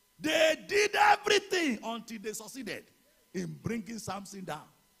 They did everything until they succeeded in bringing Samson down.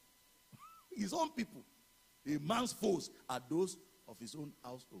 His own people. A man's foes are those of his own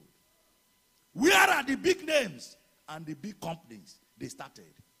household. Where are the big names and the big companies they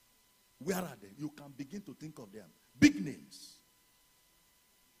started? Where are they? You can begin to think of them. Big names.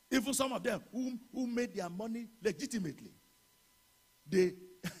 Even some of them who made their money legitimately. They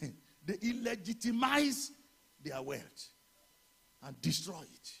illegitimize their wealth and destroy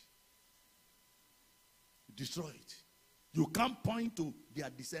it. Destroy it. You can't point to their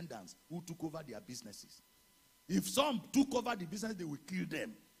descendants who took over their businesses. If some took over the business, they will kill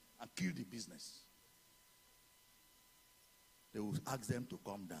them and kill the business. They will ask them to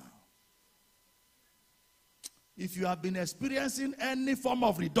come down. If you have been experiencing any form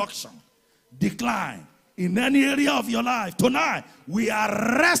of reduction, decline in any area of your life, tonight we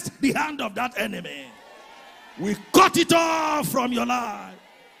arrest the hand of that enemy. We cut it off from your life.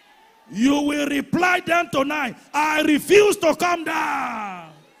 You will reply them tonight, I refuse to come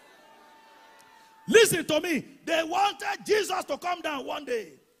down. Listen to me. They wanted Jesus to come down one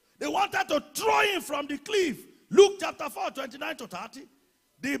day. They wanted to throw him from the cliff. Luke chapter 4, 29 to 30.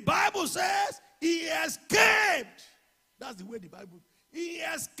 The Bible says he escaped. That's the way the Bible. He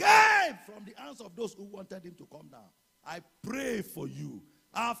escaped from the hands of those who wanted him to come down. I pray for you.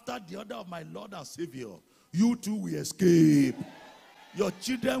 After the order of my Lord and Savior, you too will escape. Your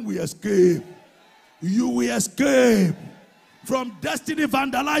children will escape. You will escape from destiny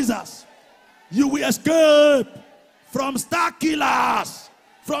vandalizers. You will escape from star killers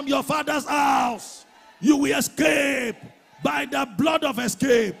from your father's house. You will escape by the blood of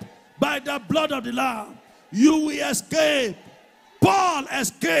escape, by the blood of the Lamb. You will escape. Paul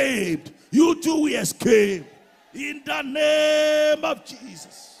escaped. You too will escape. In the name of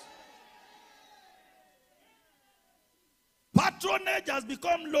Jesus. Patronage has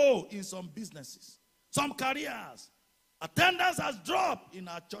become low in some businesses, some careers. Attendance has dropped in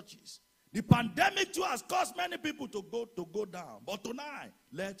our churches. The pandemic too has caused many people to go down. But tonight,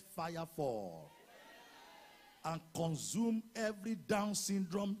 let fire fall and consume every Down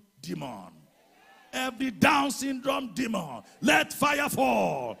syndrome demon. Every Down syndrome demon. Let fire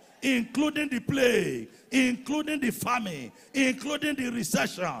fall, including the plague, including the famine, including the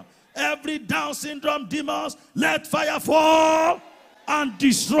recession. Every Down syndrome demons, let fire fall and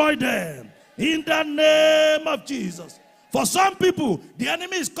destroy them in the name of Jesus. For some people, the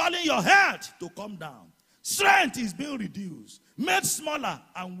enemy is calling your head to come down. Strength is being reduced, made smaller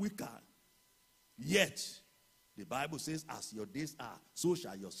and weaker. Yet, the Bible says, as your days are, so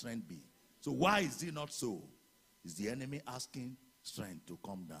shall your strength be. So why is it not so? Is the enemy asking strength to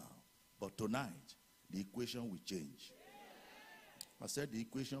come down? But tonight, the equation will change. I said the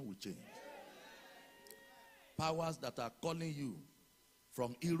equation will change. Powers that are calling you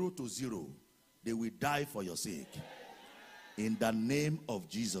from 0 to 0, they will die for your sake. In the name of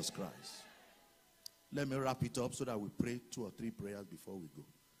Jesus Christ. Let me wrap it up so that we pray 2 or 3 prayers before we go.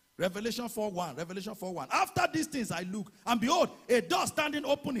 Revelation 4:1. Revelation 4:1. After these things I looked, and behold, a door standing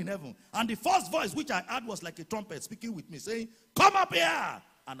open in heaven. And the first voice which I heard was like a trumpet speaking with me, saying, come up here,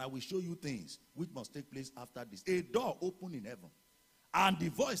 and I will show you things which must take place after this. A door opened in heaven. And the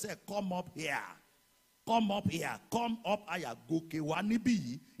voice said, come up here. Come up here. Come up higher. Goke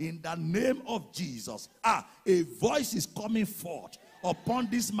wanibi in the name of Jesus. A voice is coming forth upon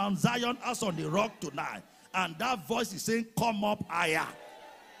this Mount Zion as on the rock tonight. And that voice is saying, come up higher.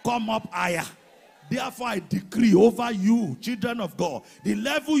 Come up higher. Therefore I decree over you, children of God, the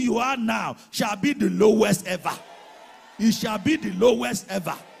level you are now shall be the lowest ever. It shall be the lowest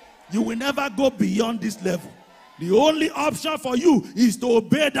ever. You will never go beyond this level. The only option for you is to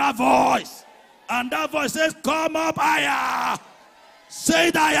obey that voice. And that voice says, come up higher. Say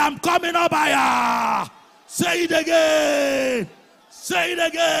it, I am coming up higher. Say it again. Say it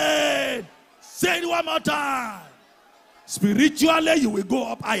again. Say it one more time. Spiritually, you will go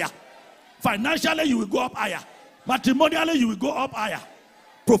up higher. Financially, you will go up higher. Matrimonially, you will go up higher.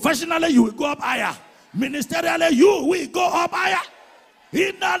 Professionally, you will go up higher. Ministerially, you will go up higher.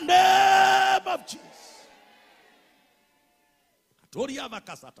 In the name of Jesus.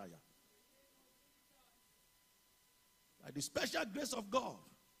 By the special grace of God,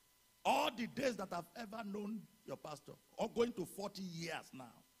 all the days that I've ever known your pastor, or going to 40 years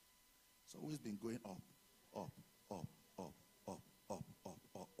now, it's always been going up, up, up, up, up, up, up,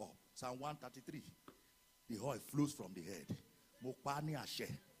 up, up. Psalm 133, the oil flows from the head. Mokpani Ashe,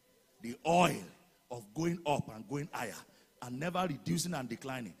 the oil of going up and going higher and never reducing and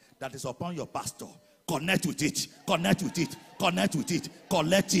declining, that is upon your pastor. Connect with it, connect with it, connect with it,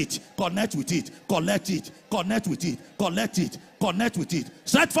 collect it, connect with it, collect it, connect with it, collect it, connect with it.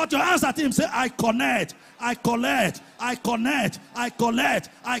 Stretch forth your hands at him, say, I connect, I collect, I connect, I collect,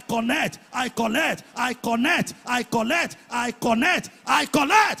 I connect, I collect, I connect, I collect, I connect, I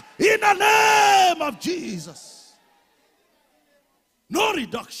collect, in the name of Jesus. No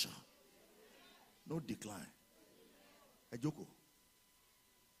reduction, no decline. Ejoko.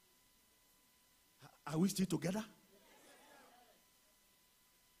 Are we still together?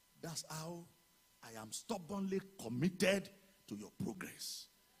 That's how I am stubbornly committed to your progress,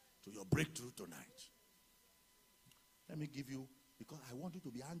 to your breakthrough tonight. Let me give you, because I want you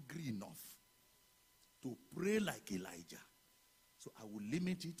to be angry enough to pray like Elijah. So I will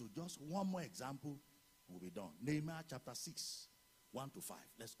limit it to just one more example. We'll be done. Nehemiah chapter 6, 1 to 5.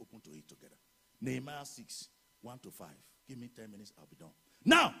 Let's open to it together. Nehemiah 6, 1 to 5. Give me 10 minutes, I'll be done.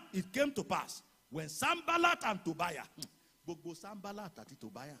 Now, it came to pass, when Sanballat and Tobiah, Bogo Sanballat and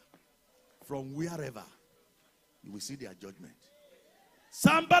Tobiah, from wherever, you will see their judgment.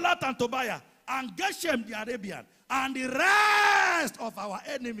 Sanballat and Tobiah, and Geshem the Arabian, and the rest of our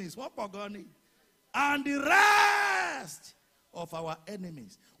enemies, and the rest of our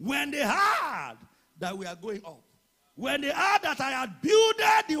enemies, when they heard that we are going up, when they heard that I had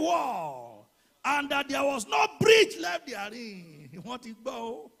builded the wall, and that there was no breach left therein, what it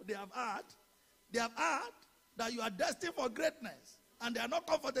go? They have heard. They have heard that you are destined for greatness and they are not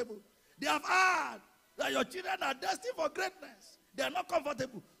comfortable. They have heard that your children are destined for greatness. They are not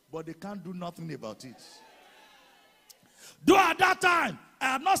comfortable, but they can't do nothing about it. Though at that time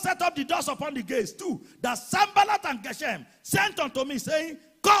I had not set up the doors upon the gates, too, that Sanballat and Geshem sent unto me, saying,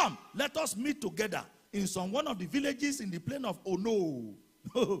 come, let us meet together in one of the villages in the plain of Ono.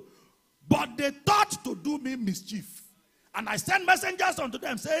 But they thought to do me mischief. And I sent messengers unto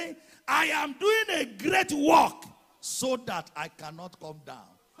them, saying, I am doing a great work so that I cannot come down.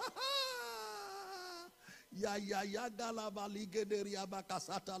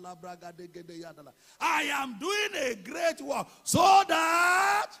 I am doing a great work so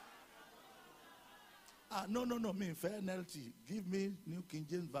that... no, me fair NLT. Give me New King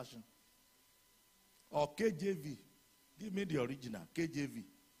James Version. Or KJV. Give me the original. KJV.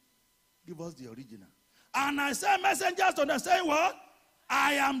 Give us the original. And I sent messengers to them saying what?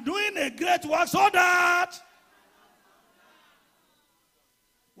 I am doing a great work so that...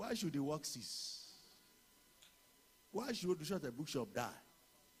 Why should the work cease? Why should the bookshop die?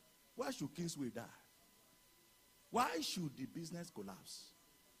 Why should Kingsway die? Why should the business collapse?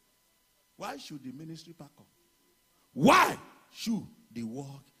 Why should the ministry pack up? Why should the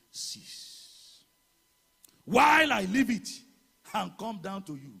work cease? While I leave it and come down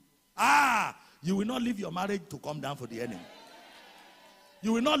to you, You will not leave your marriage to come down for the enemy.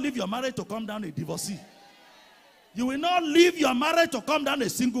 You will not leave your marriage to come down a divorcee. You will not leave your marriage to come down a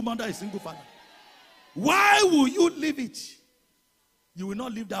single mother, a single father. Why will you leave it? You will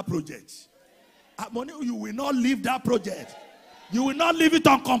not leave that project. You will not leave that project. You will not leave it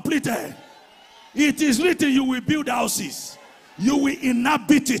uncompleted. It is written, you will build houses. You will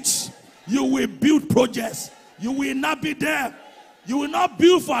inhabit it. You will build projects. You will inhabit them. You will not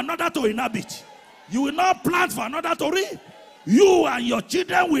build for another to inhabit. You will not plant for another to reap. You and your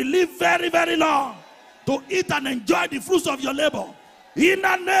children will live very, very long to eat and enjoy the fruits of your labor. In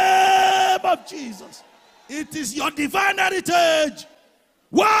the name of Jesus. It is your divine heritage.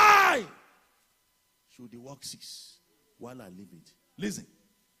 Why should the work cease while I leave it? Listen.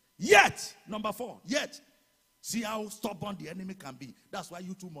 Yet, number 4, yet. See how stubborn the enemy can be. That's why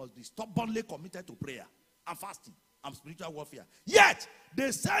you too must be stubbornly committed to prayer and fasting and spiritual warfare. Yet,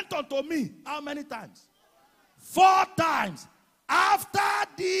 they sent unto me, how many times? 4 times. After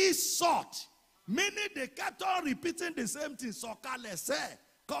this sort, meaning they kept on repeating the same thing. So say,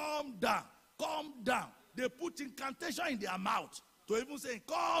 calm down, calm down. They put incantation in their mouth to even say,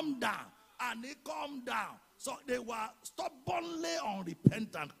 calm down, and he calmed down. So they were stubbornly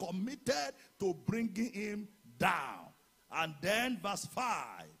unrepentant, committed to bringing him down. And then verse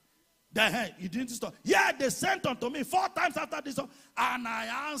 5. Then he didn't stop. Yeah, they sent unto me 4 times after this, and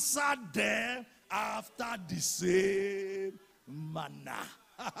I answered them after the same manner.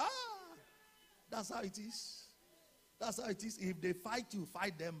 That's how it is. That's how it is. If they fight you,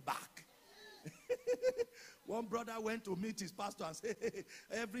 fight them back. One brother went to meet his pastor and said, hey,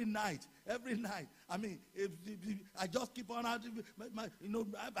 every night, I mean, I just keep on, I'm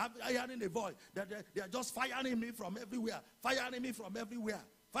hearing a voice that they are just firing me from everywhere, firing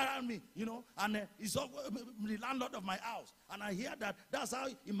me, and he's the landlord of my house. And I hear that that's how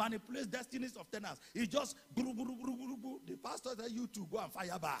he manipulates destinies of tenants. He just, the pastor said, you two go and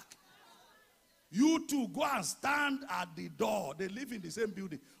fire back. You two go and stand at the door. They live in the same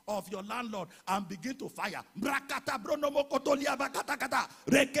building of your landlord and begin to fire. He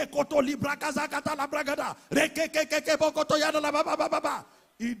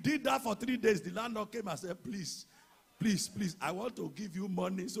did that for 3 days. The landlord came and said, please, I want to give you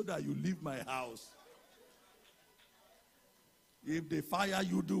money so that you leave my house. If they fire,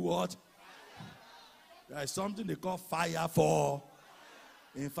 you do what? There is something they call fire for.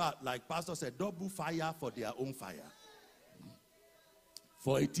 In fact, like Pastor said, double fire for their own fire.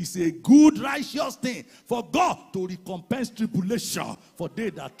 For it is a good, righteous thing for God to recompense tribulation for they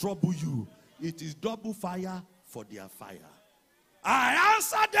that trouble you. It is double fire for their fire. I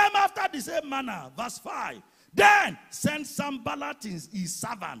answered them after the same manner. Verse 5. Then sent Sanballat his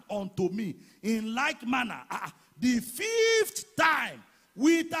servant unto me in like manner. The 5th time,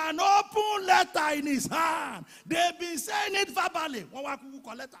 with an open letter in his hand. They've been saying it verbally.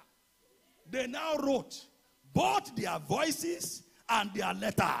 They now wrote both their voices and their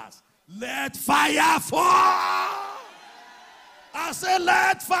letters. Let fire fall. I say,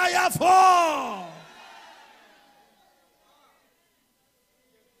 let fire fall.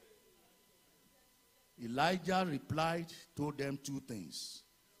 Elijah replied, told them 2 things.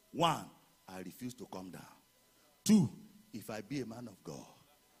 1, I refuse to come down. 2, if I be a man of God,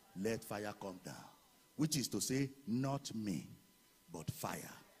 let fire come down. Which is to say, not me, but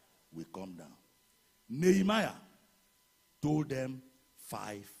fire will come down. Nehemiah told them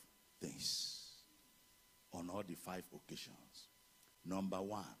 5 things on all the 5 occasions. Number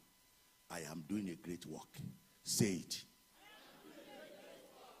 1, I am doing a great work. Say it.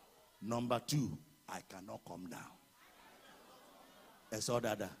 Number 2, I cannot come down.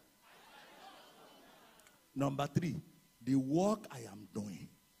 Esodada. Number 3, the work I am doing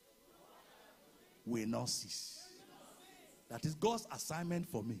will not cease. That is God's assignment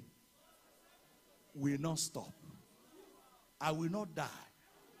for me. Will not stop. I will not die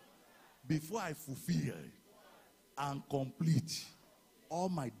before I fulfill and complete all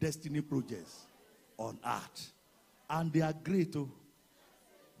my destiny projects on earth. And they are great, oh.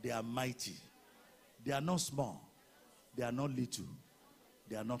 They are mighty. They are not small. They are not little.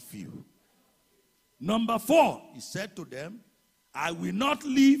 They are not few. Number 4, he said to them, I will not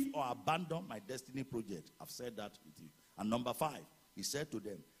leave or abandon my destiny project. I've said that with you. And number 5, he said to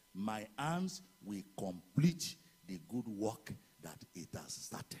them, my hands will complete the good work that it has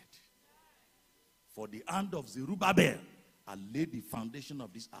started. For the hand of Zerubbabel had laid the foundation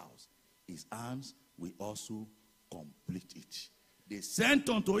of this house. His hands will also complete it. They sent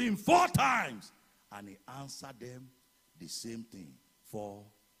unto him 4 times, and he answered them the same thing 4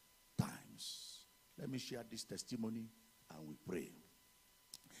 times. Let me share this testimony and we pray.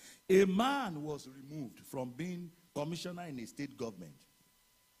 A man was removed from being commissioner in a state government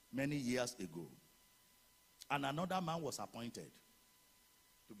many years ago. And another man was appointed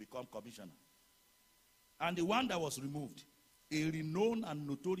to become commissioner. And the one that was removed, a renowned and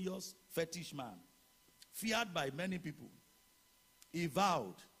notorious fetish man, feared by many people, he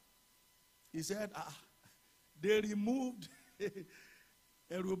vowed. He said, they removed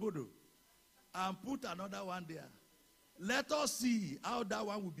Erubodo and put another one there. Let us see how that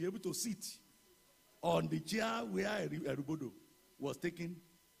one will be able to sit on the chair where Erubodo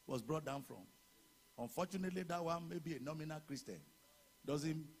was brought down from. Unfortunately, that one may be a nominal Christian.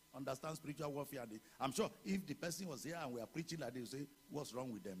 Doesn't understand spiritual warfare. I'm sure if the person was here and we are preaching like this, you say, what's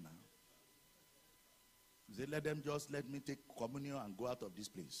wrong with them now? You say, let me take communion and go out of this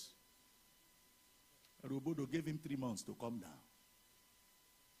place. Erubodo gave him 3 months to come down.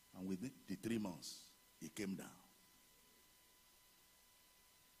 And with the 3 months, he came down.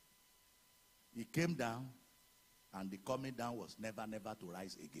 He came down, and the coming down was never to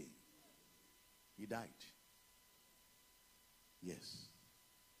rise again. He died. Yes.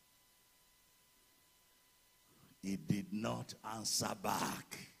 He did not answer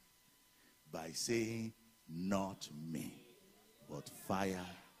back by saying, not me, but fire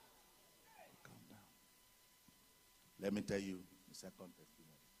will come down. Let me tell you the second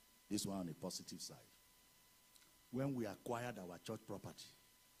testimony. This one on the positive side. When we acquired our church property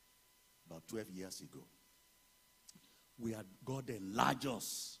about 12 years ago, we had God enlarged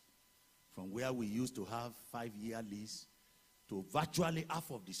us from where we used to have 5-year lease to virtually half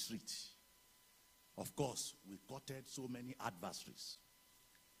of the street. Of course, we courted so many adversaries.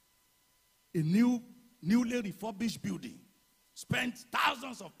 A newly refurbished building, spent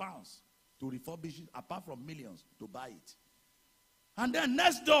thousands of pounds to refurbish it, apart from millions to buy it. And then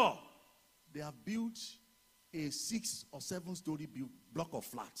next door, they have built a 6 or 7 story block of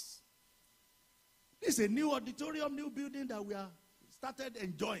flats. This is a new auditorium, new building that we are started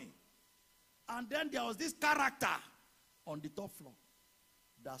enjoying. And then there was this character on the top floor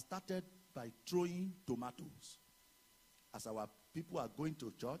that started by throwing tomatoes. As our people are going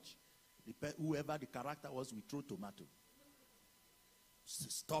to church, whoever the character was, we throw tomato.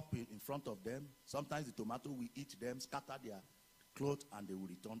 Stop in front of them. Sometimes the tomato, we eat them, scatter their clothes, and they will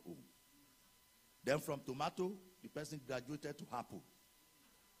return home. Then from tomato, the person graduated to apple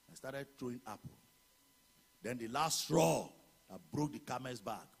and started throwing apple. Then the last straw that broke the camel's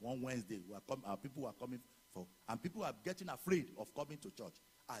back, one Wednesday, our people were coming and people were getting afraid of coming to church.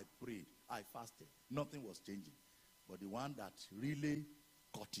 I prayed, I fasted, nothing was changing. But the one that really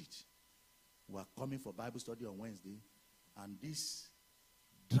caught it, were coming for Bible study on Wednesday, and this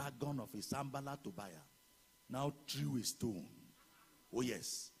dragon of a Sambala Tobiah now threw a stone. Oh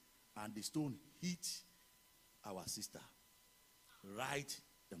yes. And the stone hit our sister right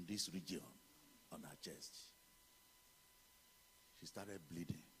in this region on her chest. She started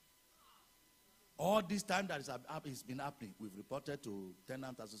bleeding. All this time that it's been happening, we've reported to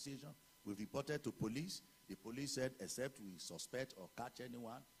Tenant Association, we've reported to police. The police said, except we suspect or catch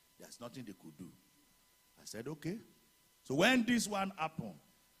anyone, there's nothing they could do. I said, okay. So when this one happened,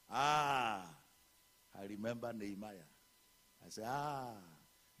 I remember Nehemiah. I said,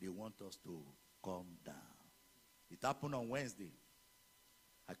 they want us to come down. It happened on Wednesday.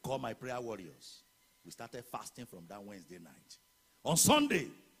 I called my prayer warriors. We started fasting from that Wednesday night. On Sunday,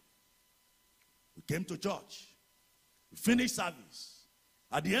 we came to church. We finished service.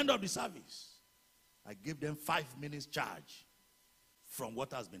 At the end of the service, I gave them 5 minutes charge from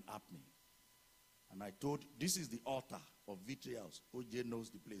what has been happening. And I told, this is the altar of Victory House. OJ knows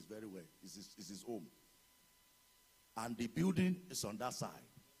the place very well. It's his home. And the building is on that side.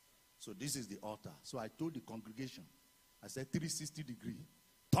 So this is the altar. So I told the congregation, I said 360 degree,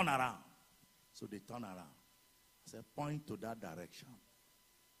 turn around. So they turn around. I said, point to that direction.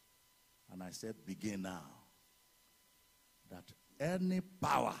 And I said, begin now. That any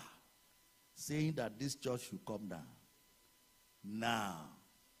power saying that this church should come down, now,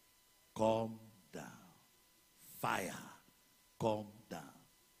 come down. Fire, come down.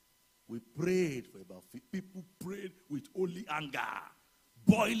 We prayed for about 50 people, prayed with holy anger,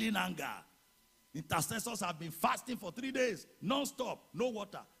 boiling anger. Intercessors have been fasting for 3 days, non-stop, no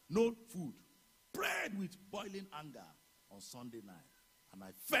water, no food. Prayed with boiling anger on Sunday night. And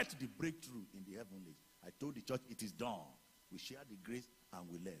I felt the breakthrough in the heavenlies. I told the church, it is done. We shared the grace and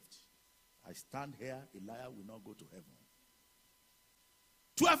we left. I stand here, a liar will not go to heaven.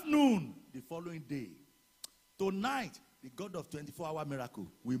 12 noon the following day. Tonight, the God of 24-hour miracle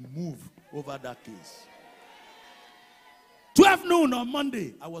will move over that case. 12 noon on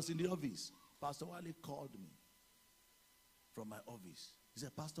Monday, I was in the office. Pastor Wale called me from my office. He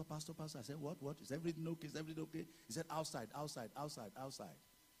said, Pastor. I said, what? Is everything okay? Is everything okay? He said, outside.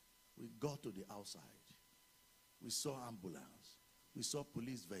 We got to the outside. We saw ambulance. We saw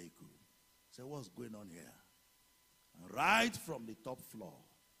police vehicle. I said, what's going on here? And right from the top floor,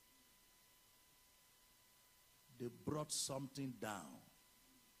 they brought something down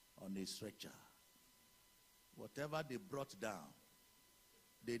on a stretcher. Whatever they brought down,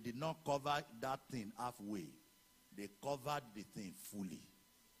 they did not cover that thing halfway. They covered the thing fully.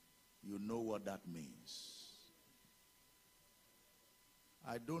 You know what that means.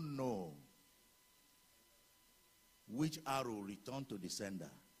 I don't know which arrow returned to the sender.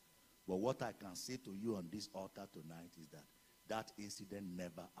 But what I can say to you on this altar tonight is that that incident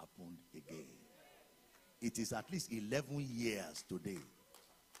never happened again. It is at least 11 years today.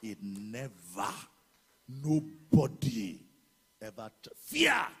 It never, nobody ever,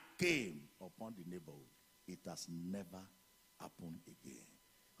 fear came upon the neighborhood. It has never happened again.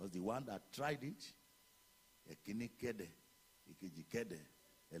 Because the one that tried it,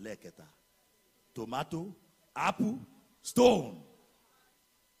 Leke, tomato, apple, stone,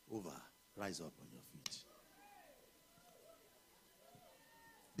 over, rise up on your feet.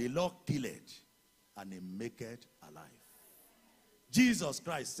 The Lord killed and he maketh alive. Jesus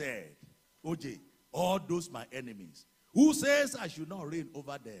Christ said, OJ, all those my enemies, who says I should not reign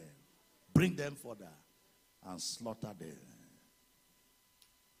over them, bring them further and slaughter them.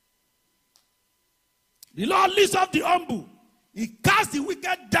 The Lord lifts up the humble. He casts the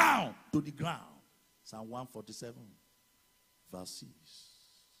wicked down to the ground. Psalm 147, verse 6.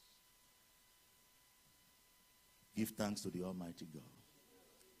 Give thanks to the Almighty God.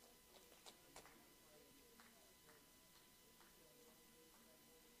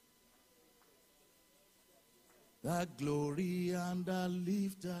 The glory and the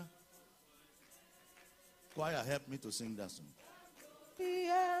lifter. Choir, help me to sing that song.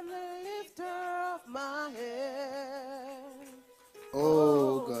 And the lifter of my head.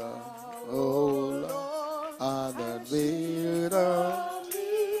 Oh God, oh Lord, are the leader,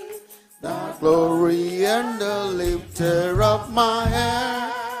 the glory and the lifter of my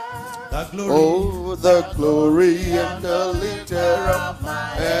head. The glory. Oh, the glory and the lifter of my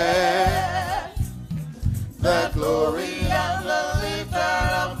head. The glory and the lifter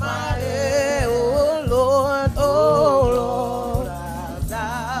of my head. Oh Lord,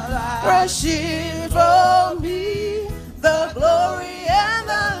 worship of me, the glory and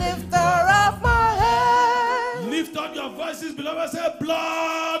the lifter of my head. Lift up your voices, beloved. Say,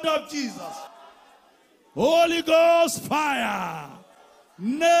 blood of Jesus. Holy Ghost fire.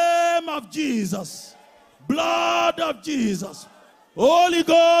 Name of Jesus. Blood of Jesus. Holy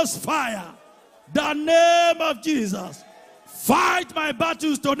Ghost fire. The name of Jesus. Fight my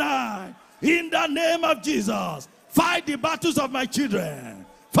battles tonight. In the name of Jesus. Fight the battles of my children.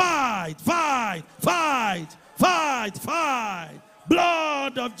 Fight, fight, fight, fight, fight.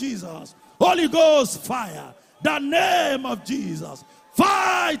 Blood of Jesus. Holy Ghost fire. The name of Jesus.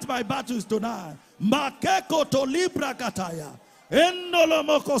 Fight my battles tonight. Makeko to libra kataya.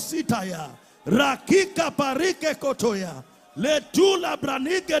 Enolomoko sitaya. Rakika parike kotoya. Letula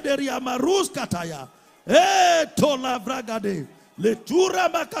branike deria marus kataya. Tola vragade. Letura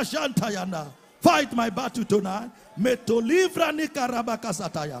makashantayana. Fight my battle tonight. Metolivra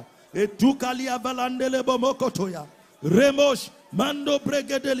nikarabakasataya. Etukalia valandele bomokotoya. Remosh mando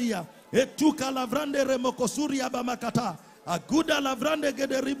bregedelia. Etuka lavrande remokosuria bamakata. Aguda lavrande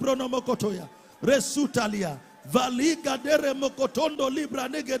gede ribrono mokotoya. Resutalia. Valiga dere mokotondo libra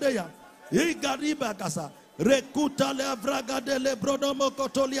negedeya. Igariba kasa. Rekuta le avraga de lebrono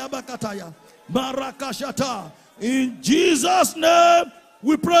mokotolia bakataya. Marakashata. In Jesus' name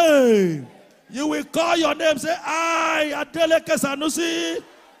we pray. You will call your name, say, I, Leke Sanusi.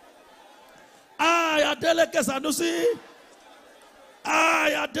 I, Leke Sanusi.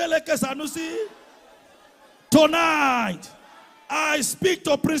 I, Leke Sanusi. Tonight, I speak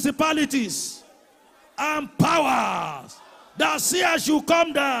to principalities and powers that say I should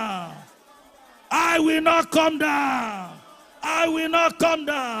come down. I will not come down. I will not come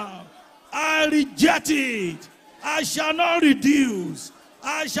down. I reject it. I shall not reduce.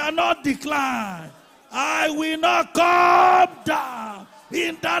 I shall not decline. I will not come down.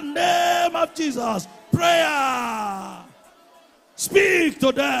 In the name of Jesus. Prayer. Speak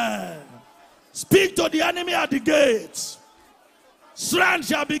to them. Speak to the enemy at the gates. Strength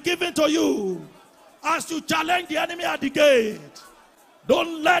shall be given to you as you challenge the enemy at the gate.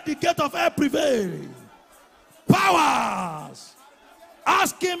 Don't let the gate of hell prevail. Powers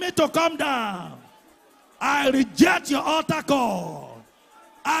asking me to come down. I reject your altar call.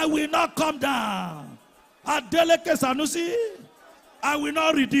 I will not come down. Leke Sanusi, I will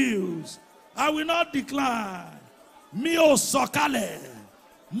not reduce. I will not decline. Mio sokale.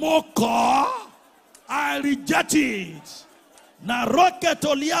 Moko. I reject it. Na rocket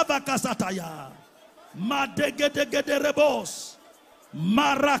oliava kasataya. Madegedegederebos.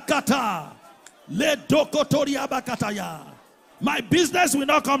 Marakata. Le dokotoriaba kataya. My business will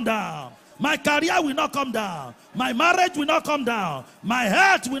not come down. My career will not come down. My marriage will not come down. My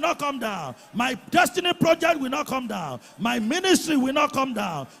health will not come down. My destiny project will not come down. My ministry will not come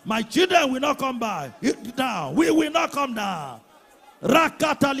down. My children will not come down. We will not come down.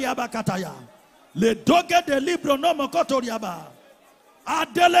 Rakata liabakataya. Le doge de libro no mokotoriaba.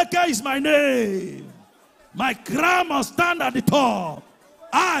 Adeleke is my name. My crown must stand at the top.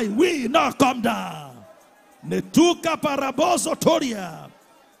 I will not come down. Netuka parabozo toria.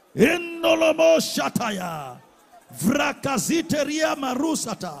 Inolomo shataya. Vrakaziteria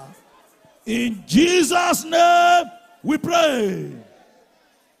marusata. In Jesus' name we pray.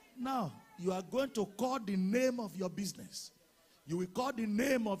 Now, you are going to call the name of your business. You will call the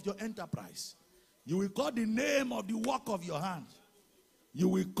name of your enterprise. You will call the name of the work of your hand. You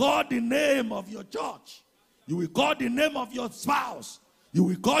will call the name of your church. You will call the name of your spouse. You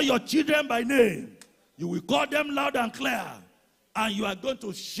will call your children by name. You will call them loud and clear. And you are going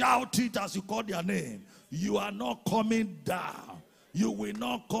to shout it as you call their name. You are not coming down. You will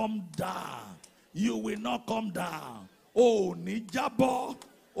not come down. You will not come down. Oh, ni jabo.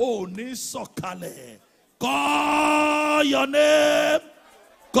 Oh, ni sokale. Call your name.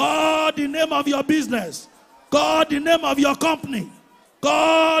 Call the name of your business. Call the name of your company.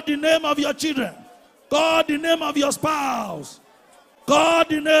 Call the name of your children. Call the name of your spouse. Call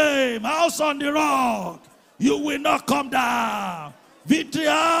the name. House on the rock. You will not come down. Victory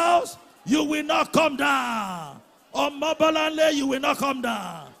House, you will not come down. On Mabalanle, you will not come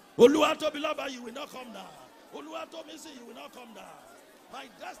down. Oluwato Bilaba, you will not come down. Oluwato Misi, you will not come down. My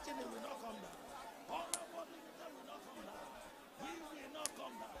destiny will not come down. All of what will not come down. We will not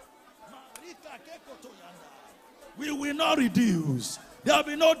come down. Marika Kekotoyanda. We will not reduce. There will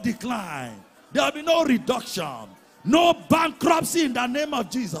be no decline. There will be no reduction. No bankruptcy in the name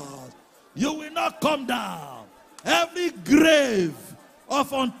of Jesus. You will not come down. Every grave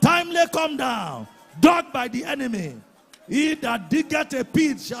of untimely come down, dug by the enemy. He that diggeth a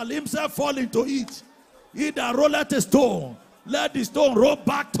pit shall himself fall into it. He that rolleth a stone, let the stone roll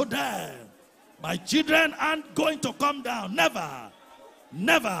back to them. My children aren't going to come down. Never.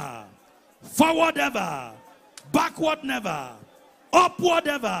 Never. Forward ever. Backward never. Upward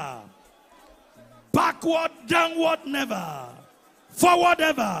ever. Backward, downward never. Forward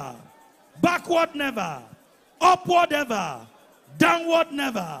ever. Backward never. Upward ever. Downward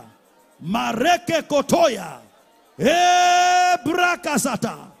never. Mareke kotoya.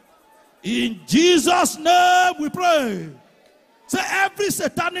 Ebrakasata. In Jesus' name we pray. Say every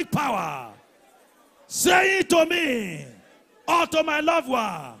satanic power saying to me or to my loved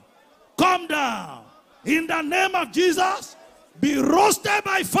one, come down. In the name of Jesus, be roasted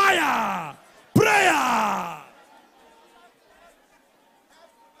by fire. Prayer.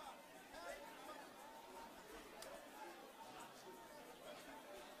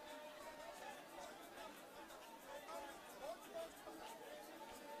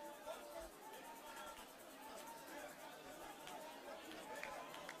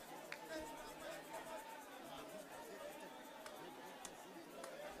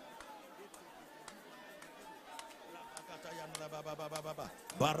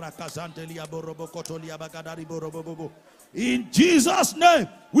 In Jesus' name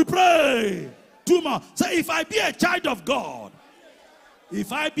we pray. Two more. Say, if I be a child of God,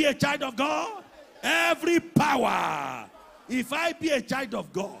 if I be a child of God, every power, if I be a child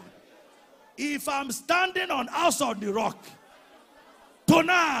of God, if I'm standing on house on the rock,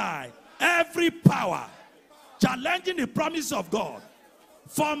 tonight, every power challenging the promise of God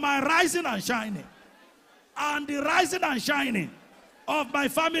for my rising and shining, and the rising and shining of my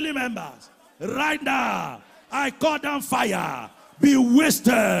family members, right now, I call down fire. Be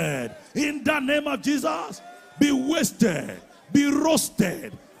wasted in the name of Jesus. Be wasted, be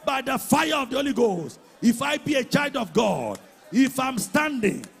roasted by the fire of the Holy Ghost. If I be a child of God, if I'm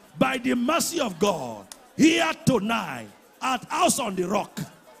standing by the mercy of God here tonight at House on the Rock,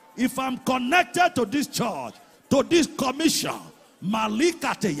 if I'm connected to this church, to this commission,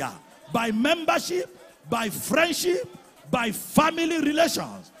 Malikateya, by membership, by friendship, by family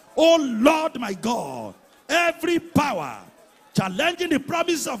relations, oh Lord my God, every power challenging the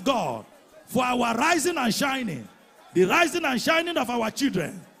promises of God for our rising and shining, the rising and shining of our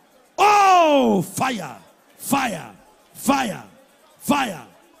children, oh fire, fire, fire, fire,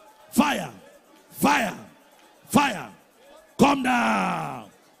 fire, fire, fire, Come down.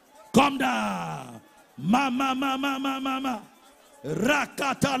 Come down. Mama.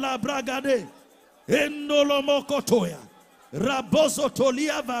 Rakata la bragade. Enolomokotoya. Rabozo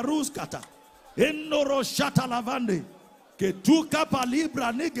tolia varuskata. Enoro shata lavande. Ketuka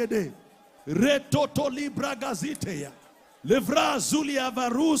palibra negede. Retoto libra gaziteya. Levra zulia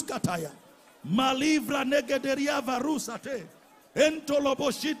varuskataya. Malivra negederia varusate.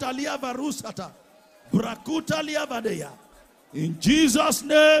 Entoloboshita lia varusata. Brakuta lia vadeya. In Jesus'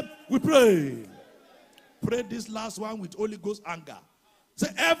 name we pray. Pray this last one with Holy Ghost anger. Say,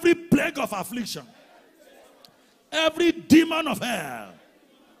 every plague of affliction, every demon of hell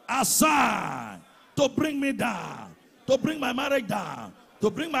assigned to bring me down, to bring my marriage down, to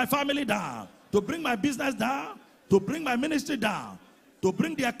bring my family down, to bring my business down, to bring my ministry down, to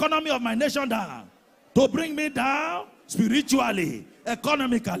bring the economy of my nation down, to bring me down spiritually,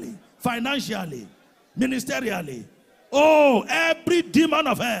 economically, financially, ministerially. Oh, every demon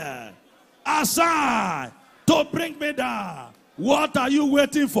of hell assigned to bring me down. What are you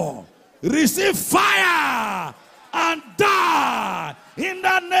waiting for? Receive fire and die in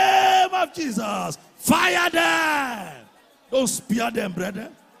the name of Jesus. Fire them. Don't spare them,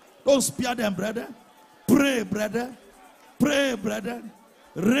 brethren. Don't spare them, brethren. Pray, brethren. Pray, brethren.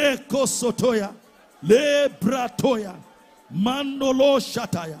 Reko sotoya, le bratoya, mandolo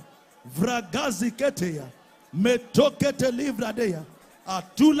shataya, vragazi keteya, metokete livradeya,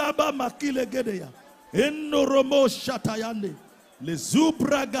 atulaba makile gedeya, enoromo shatayande, le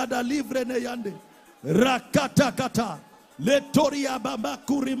zubra gada livre neyande, rakata kata, le toria bamba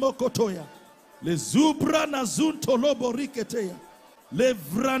kurimo kotoya, le zubra nazunto lobo riketeya, le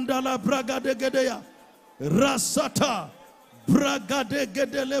vranda la braga de gedeya, rasata, braga de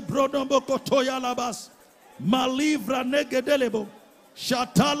gedele bronombo kotoya labas, malivra negedelebo,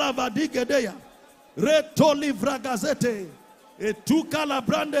 shatala vadigedeya, reto livra gazete, etuka la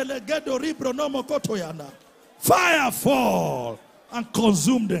brande legedo ribronomo kotoyana. Fire fall and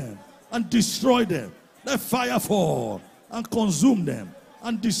consume them and destroy them. Let fire fall and consume them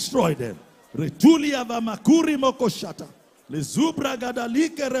and destroy them. Retulia va makuri mokoshata, le zubra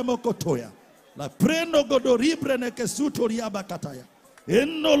gadalike remokotoya. La preno godoribre ne kesutoria bakataya.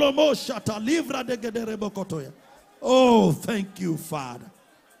 Enolomo shata livra de gederebokotoya. Oh, thank you, Father.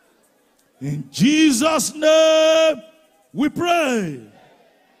 In Jesus' name we pray.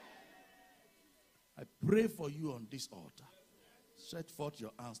 I pray for you on this altar. Stretch forth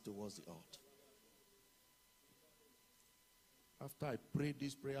your hands towards the altar. After I pray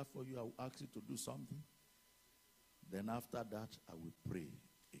this prayer for you, I will ask you to do something. Then after that, I will pray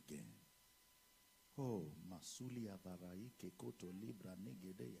again. Oh, masuli avarai kekoto libra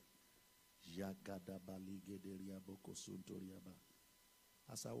negedeya. Jagada baligederia boko suntoriaba.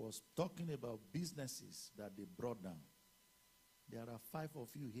 As I was talking about businesses that they brought down, there are 5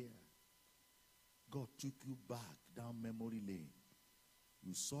 of you here. God took you back down memory lane.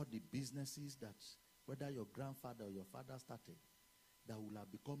 You saw the businesses that, whether your grandfather or your father started, that will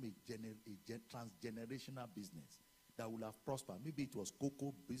have become a transgenerational business that will have prospered. Maybe it was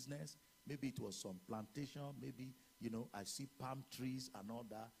cocoa business, maybe it was some plantation, maybe, I see palm trees and all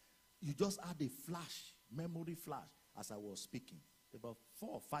that. You just had a flash, memory flash, as I was speaking. About 4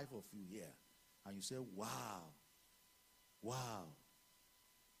 or 5 of you here. And you say, wow. Wow.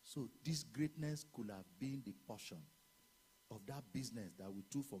 So this greatness could have been the portion of that business that we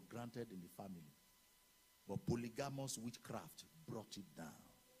took for granted in the family. But polygamous witchcraft brought it down.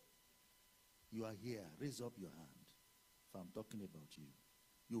 You are here. Raise up your hand if I'm talking about you.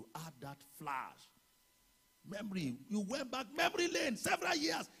 You had that flash. Memory. You went back memory lane several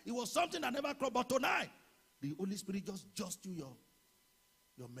years. It was something that never crossed. But tonight, the Holy Spirit just you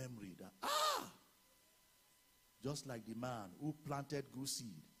your memory. That, just like the man who planted good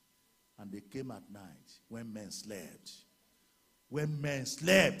seed and they came at night when men slept. When men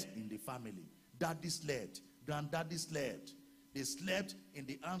slept in the family, daddy slept, granddaddy slept. They slept in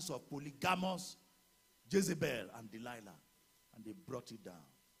the hands of polygamous Jezebel and Delilah, and they brought it down.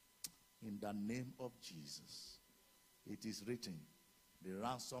 In the name of Jesus, it is written, the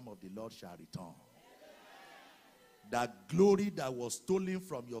ransom of the Lord shall return. That glory that was stolen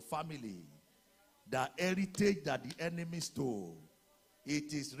from your family, the heritage that the enemy stole,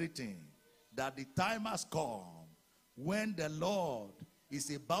 it is written that the time has come when the Lord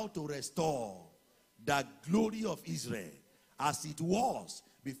is about to restore the glory of Israel as it was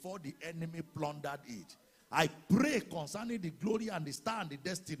before the enemy plundered it. I pray concerning the glory and the star and the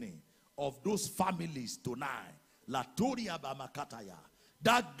destiny of those families tonight. Latoria Bamakataya.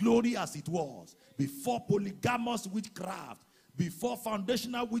 That glory as it was before polygamous witchcraft, before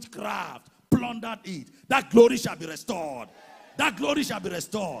foundational witchcraft plundered it, that glory shall be restored That glory shall be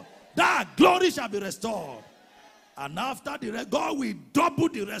restored. That glory shall be restored. And after God will double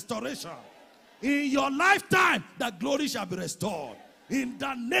the restoration. In your lifetime, that glory shall be restored. In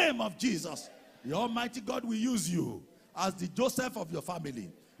the name of Jesus, the Almighty God will use you as the Joseph of your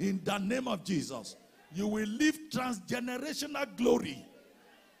family. In the name of Jesus, you will leave transgenerational glory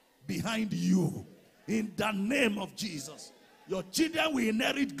behind you. In the name of Jesus, your children will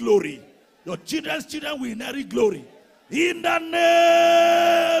inherit glory. Your children's children will inherit glory. In the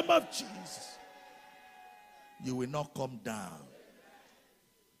name of Jesus, you will not come down.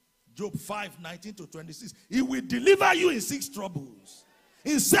 Job 5:19-26. He will deliver you in 6 troubles.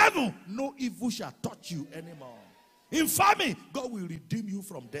 In 7, no evil shall touch you anymore. In famine, God will redeem you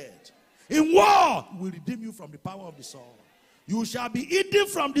from death. In war, He will redeem you from the power of the sword. You shall be eaten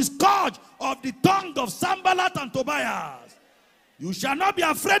from the scourge of the tongue of Sanballat and Tobias. You shall not be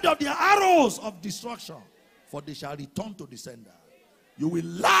afraid of their arrows of destruction, for they shall return to the sender. You will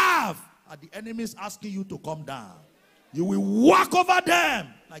laugh at the enemies asking you to come down. You will walk over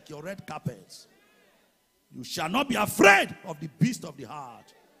them like your red carpets. You shall not be afraid of the beast of the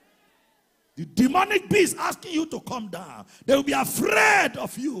heart. The demonic beast asking you to come down. They will be afraid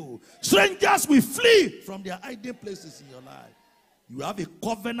of you. Strangers will flee from their hiding places in your life. You have a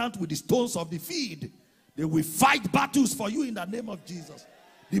covenant with the stones of the field. They will fight battles for you in the name of Jesus.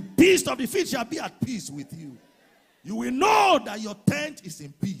 The beast of the field shall be at peace with you. You will know that your tent is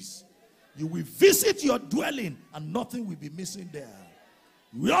in peace. You will visit your dwelling and nothing will be missing there.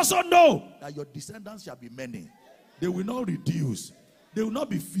 You will also know that your descendants shall be many. They will not reduce. They will not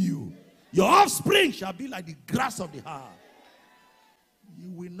be few. Your offspring shall be like the grass of the heart.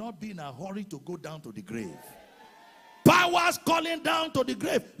 You will not be in a hurry to go down to the grave. Powers calling down to the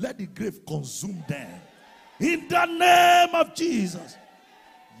grave, let the grave consume them. In the name of Jesus.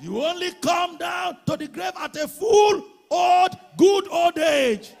 You only come down to the grave at a full, good old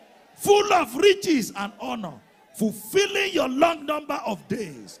age, full of riches and honor, fulfilling your long number of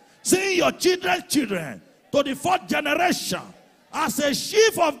days, seeing your children's children to the 4th generation as a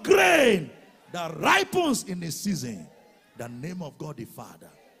sheaf of grain that ripens in a season. The name of God the Father,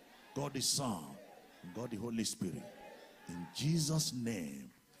 God the Son, and God the Holy Spirit. In Jesus'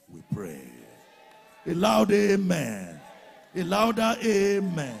 name we pray. A loud amen. A louder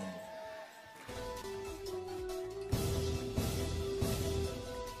amen.